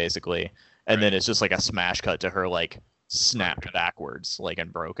goodbye basically, and then it's just like a smash cut to her like snapped backwards like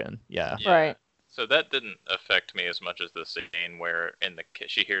and broken. Yeah. Right. So that didn't affect me as much as the scene where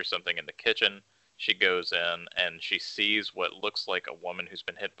she hears something in the kitchen. She goes in and she sees what looks like a woman who's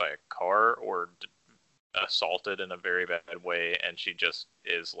been hit by a car or assaulted in a very bad way, and she just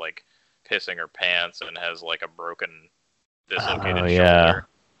is like pissing her pants and has like a broken, dislocated shoulder,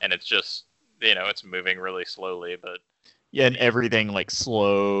 and it's just it's moving really slowly, but and everything like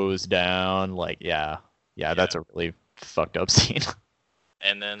slows down. Like that's a really fucked up scene.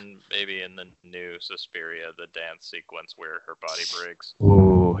 And then maybe in the new Suspiria, the dance sequence where her body breaks.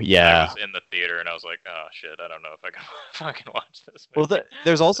 Ooh, yeah. I was in the theater and I was like, oh shit, I don't know if I can watch this movie. Well,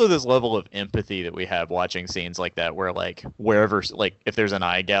 there's also this level of empathy that we have watching scenes like that where like wherever, like if there's an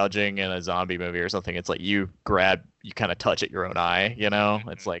eye gouging in a zombie movie or something, it's like you kind of touch at your own eye,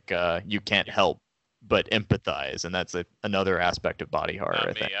 It's like you can't help but empathize, and that's another aspect of body horror,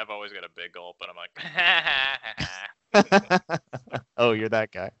 I think. I've always got a big gulp and I'm like, oh, you're that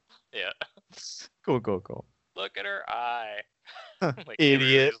guy. Yeah. Cool. Look at her eye. Like,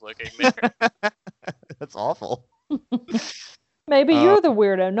 idiot. Looking there. That's awful. Maybe you're the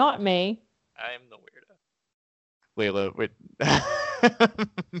weirdo, not me. I'm the weirdo. Layla, wait.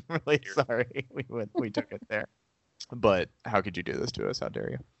 I'm really sorry we took it there. But how could you do this to us? How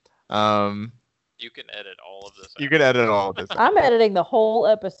dare you? You can edit all of this. You can edit all of this. I'm editing the whole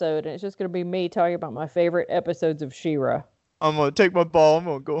episode, and it's just going to be me talking about my favorite episodes of She-Ra. I'm going to take my ball. I'm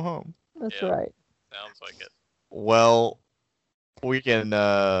going to go home. That's right. Sounds like it. Well, we can.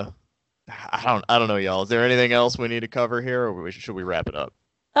 I don't know, y'all. Is there anything else we need to cover here, or should we wrap it up?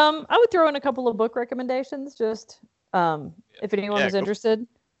 I would throw in a couple of book recommendations, just if anyone is interested.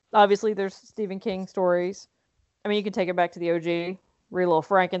 Obviously, there's Stephen King stories. I mean, you can take it back to the OG. Read a little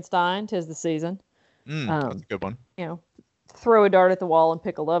Frankenstein. 'Tis the season. That's a good one. Throw a dart at the wall and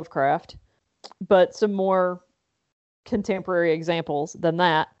pick a Lovecraft. But some more contemporary examples than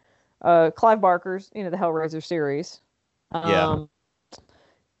that. Clive Barker's, the Hellraiser series. The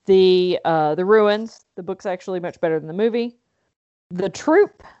Ruins. The book's actually much better than the movie. The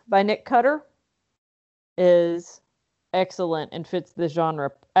Troop by Nick Cutter is excellent and fits the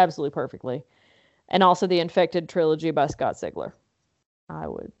genre absolutely perfectly. And also the Infected trilogy by Scott Sigler.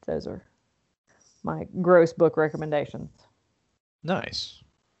 Those are my gross book recommendations. Nice.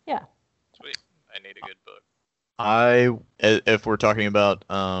 Yeah. Sweet. I need a good book. If we're talking about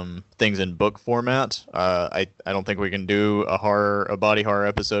things in book format, I don't think we can do a body horror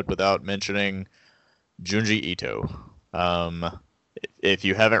episode without mentioning Junji Ito. If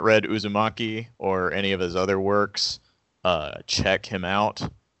you haven't read Uzumaki or any of his other works, check him out.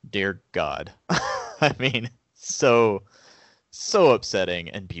 Dear God. I mean, so upsetting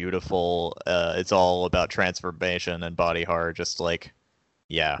and beautiful. It's all about transformation and body horror. Just like,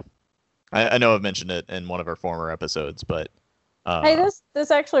 yeah. I know I've mentioned it in one of our former episodes, but hey,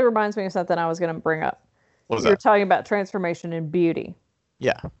 this actually reminds me of something I was going to bring up. What was You're that? talking about transformation and beauty.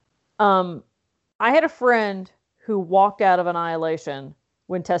 Yeah. I had a friend who walked out of Annihilation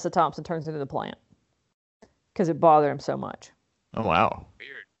when Tessa Thompson turns into the plant because it bothered him so much. Oh wow.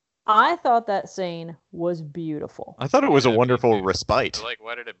 Weird. I thought that scene was beautiful. I thought it was a wonderful respite. So,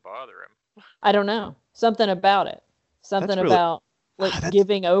 why did it bother him? I don't know. Something about it. Something about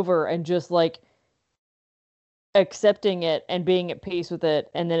giving over and just like accepting it and being at peace with it,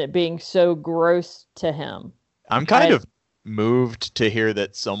 and then it being so gross to him. I'm kind of moved to hear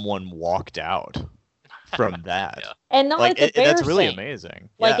that someone walked out from that. Yeah. And not like the bear that's really scene. amazing.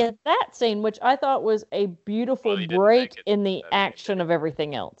 Like yeah. at that scene, which I thought was a beautiful Well, break in the action of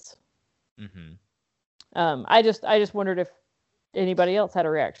everything else. Mm-hmm. I just wondered if anybody else had a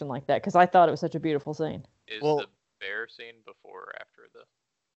reaction like that, because I thought it was such a beautiful scene. Is Well- the bear scene before or after the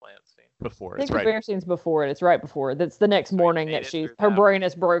plant scene? Before I think it's the right. bear scene's before it. It's right before it. That's the next So you morning made that it through her that brain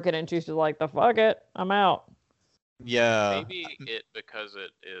is broken and she's just like, the fuck it, I'm out. Yeah. Maybe it because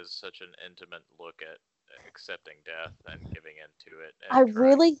it is such an intimate look at accepting death and giving into it. And I trying-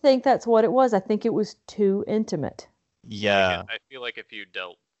 really think that's what it was. I think it was too intimate. Yeah. I feel like if you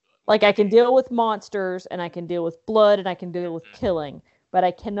dealt Like, I can deal with monsters, and I can deal with blood, and I can deal with killing, but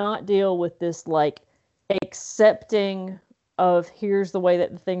I cannot deal with this, like, accepting of here's the way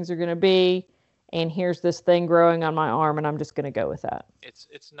that the things are going to be, and here's this thing growing on my arm, and I'm just going to go with that.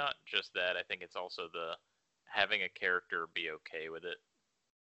 it's not just that. I think it's also the having a character be okay with it,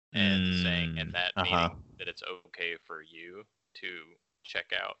 and saying, and that meaning that it's okay for you to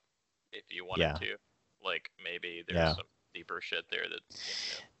check out if you wanted to. Like, maybe there's some deeper shit there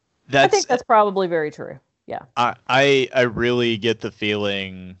that. I think that's probably very true. Yeah. I really get the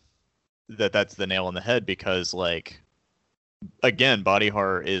feeling that that's the nail on the head, because, like, again, body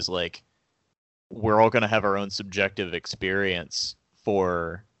horror is like, we're all going to have our own subjective experience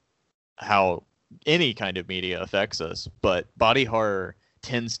for how any kind of media affects us, but body horror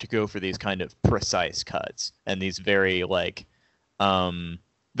tends to go for these kind of precise cuts and these very, like,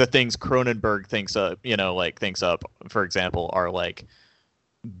 the things Cronenberg thinks up, for example, are like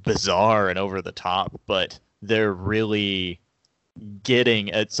bizarre and over the top, but they're really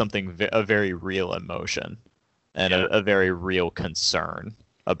getting at something, a very real emotion and a very real concern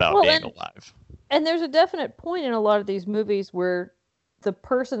about being alive. And there's a definite point in a lot of these movies where the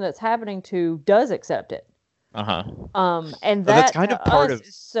person that's happening to does accept it. And that's kind of part of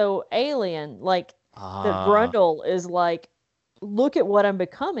is so alien. Like, that Grundle is like, look at what I'm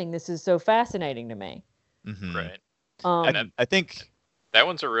becoming. This is so fascinating to me. Right. And I think that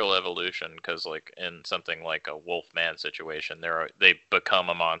one's a real evolution, because, like, in something like a Wolfman situation, they become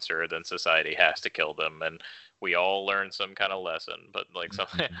a monster, then society has to kill them, and we all learn some kind of lesson. But, like,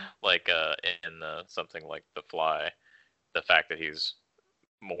 something like in something like The Fly, the fact that he's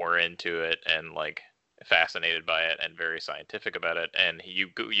more into it and, like, fascinated by it and very scientific about it, and you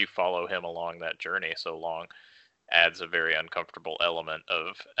follow him along that journey so long, adds a very uncomfortable element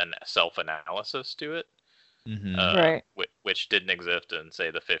of self-analysis to it. Right. Which didn't exist in, say,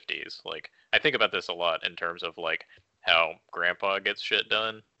 the 50s. Like, I think about this a lot in terms of, like, how grandpa gets shit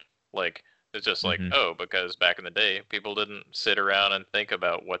done. Like, it's just like, because back in the day, people didn't sit around and think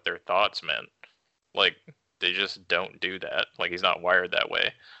about what their thoughts meant. Like, they just don't do that. Like, he's not wired that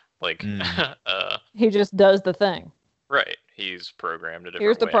way. Like, he just does the thing. Right. He's programmed a different way.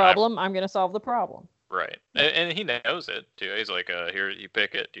 Here's the problem. I'm going to solve the problem. Right. And he knows it, too. He's like, here, you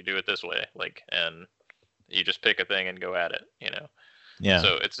pick it. You do it this way. Like, and you just pick a thing and go at it, you know? Yeah.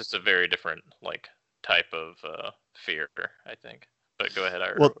 So it's just a very different, like, type of fear, I think. But go ahead,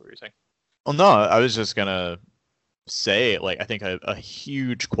 Ira, Well, what were you saying? Well, no, I was just going to say, like, I think a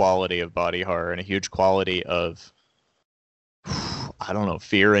huge quality of body horror and a huge quality of, I don't know,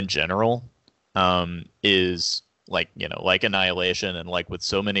 fear in general, is, like, you know, like Annihilation, and like with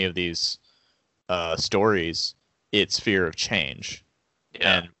so many of these stories, it's fear of change.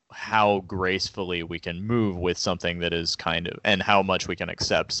 Yeah. And how gracefully we can move with something that is kind of, and how much we can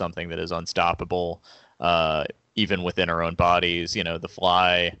accept something that is unstoppable, even within our own bodies. You know, The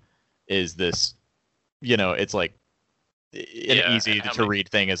Fly is this, you know, it's like an easy to read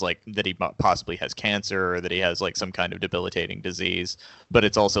thing is like that he possibly has cancer, or that he has like some kind of debilitating disease, but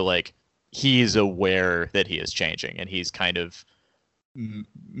it's also like he's aware that he is changing, and he's kind of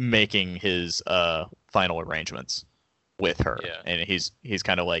making his final arrangements with her, and he's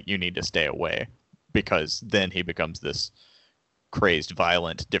kind of like, you need to stay away, because then he becomes this crazed,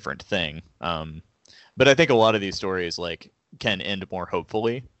 violent, different thing. But I think a lot of these stories, like, can end more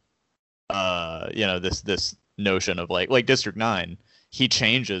hopefully. You know, this notion of like District 9, he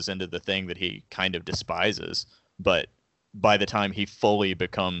changes into the thing that he kind of despises, but by the time he fully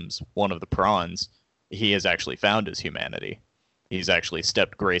becomes one of the prawns, he has actually found his humanity. He's actually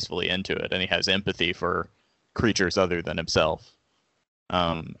stepped gracefully into it, and he has empathy for creatures other than himself.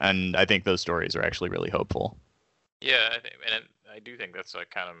 And I think those stories are actually really hopeful. Yeah, I do think that's a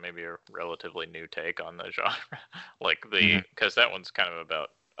kind of maybe a relatively new take on the genre. Like, because that one's kind of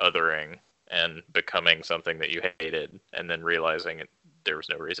about othering and becoming something that you hated, and then realizing there was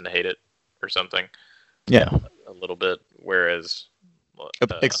no reason to hate it or something. Yeah. A little bit. Whereas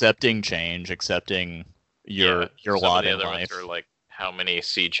accepting change, accepting your lot in life. Some of the other ones are like, how many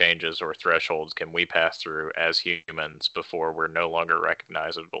sea changes or thresholds can we pass through as humans before we're no longer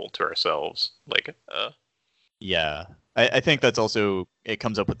recognizable to ourselves? Like, yeah. I think that's also it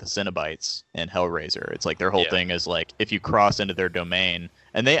comes up with the Cenobites and Hellraiser. It's like their whole thing is like if you cross into their domain,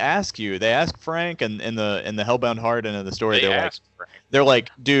 and they ask Frank, and in the Hellbound Heart and in the story, they're like,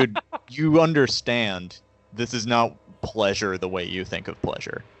 dude, you understand this is not pleasure the way you think of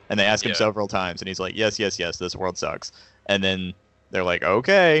pleasure. And they ask him several times, and he's like, yes, yes, yes, this world sucks. And then they're like,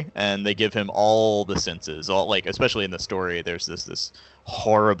 okay, and they give him all the senses, all like especially in the story. There's this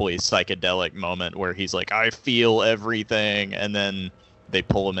horribly psychedelic moment where he's like, I feel everything, and then they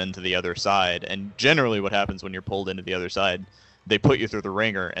pull him into the other side. And generally what happens when you're pulled into the other side, they put you through the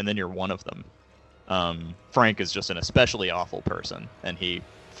ringer, and then you're one of them. Frank is just an especially awful person, and he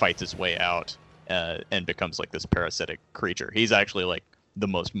fights his way out and becomes like this parasitic creature. He's actually like the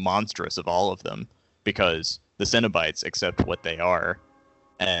most monstrous of all of them, because the Cenobites accept what they are,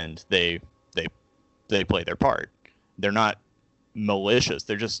 and they play their part. They're not malicious.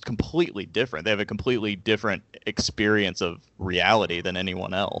 They're just completely different. They have a completely different experience of reality than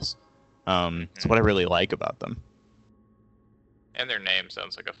anyone else. It's what I really like about them. And their name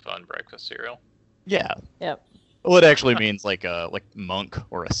sounds like a fun breakfast cereal. Yeah. Yep. Well, it actually means like monk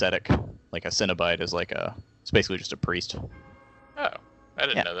or ascetic. Like a Cenobite is it's basically just a priest. Oh, I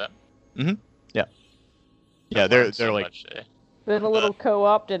didn't know that. Mm-hmm. Yeah. Yeah, they're like much, been a little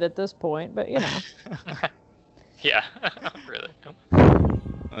co-opted at this point, but you know. Yeah, really.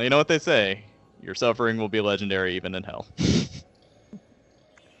 Well, you know what they say: your suffering will be legendary even in hell.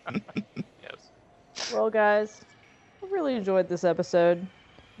 Yes. Well, guys, I really enjoyed this episode.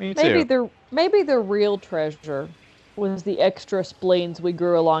 Me too. Maybe the real treasure was the extra spleens we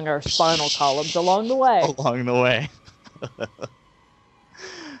grew along our spinal columns along the way. Along the way.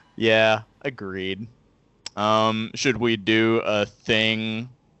 Yeah, agreed. Should we do a Thing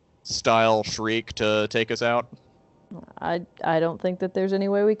style shriek to take us out? I don't think that there's any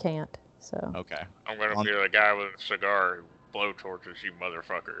way we can't. So Okay. I'm gonna be the guy with a cigar who blow torches you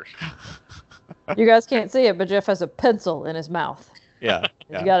motherfuckers. you guys can't see it, but Jeff has a pencil in his mouth. Yeah.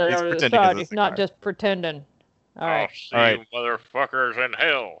 He's got it He's over the pretending side. it's a He's not cigar. just pretending. All right. I'll see you motherfuckers in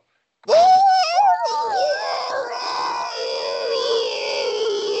hell.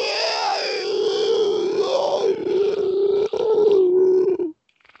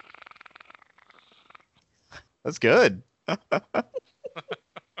 That's good. Yeah.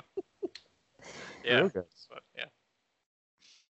 Real good.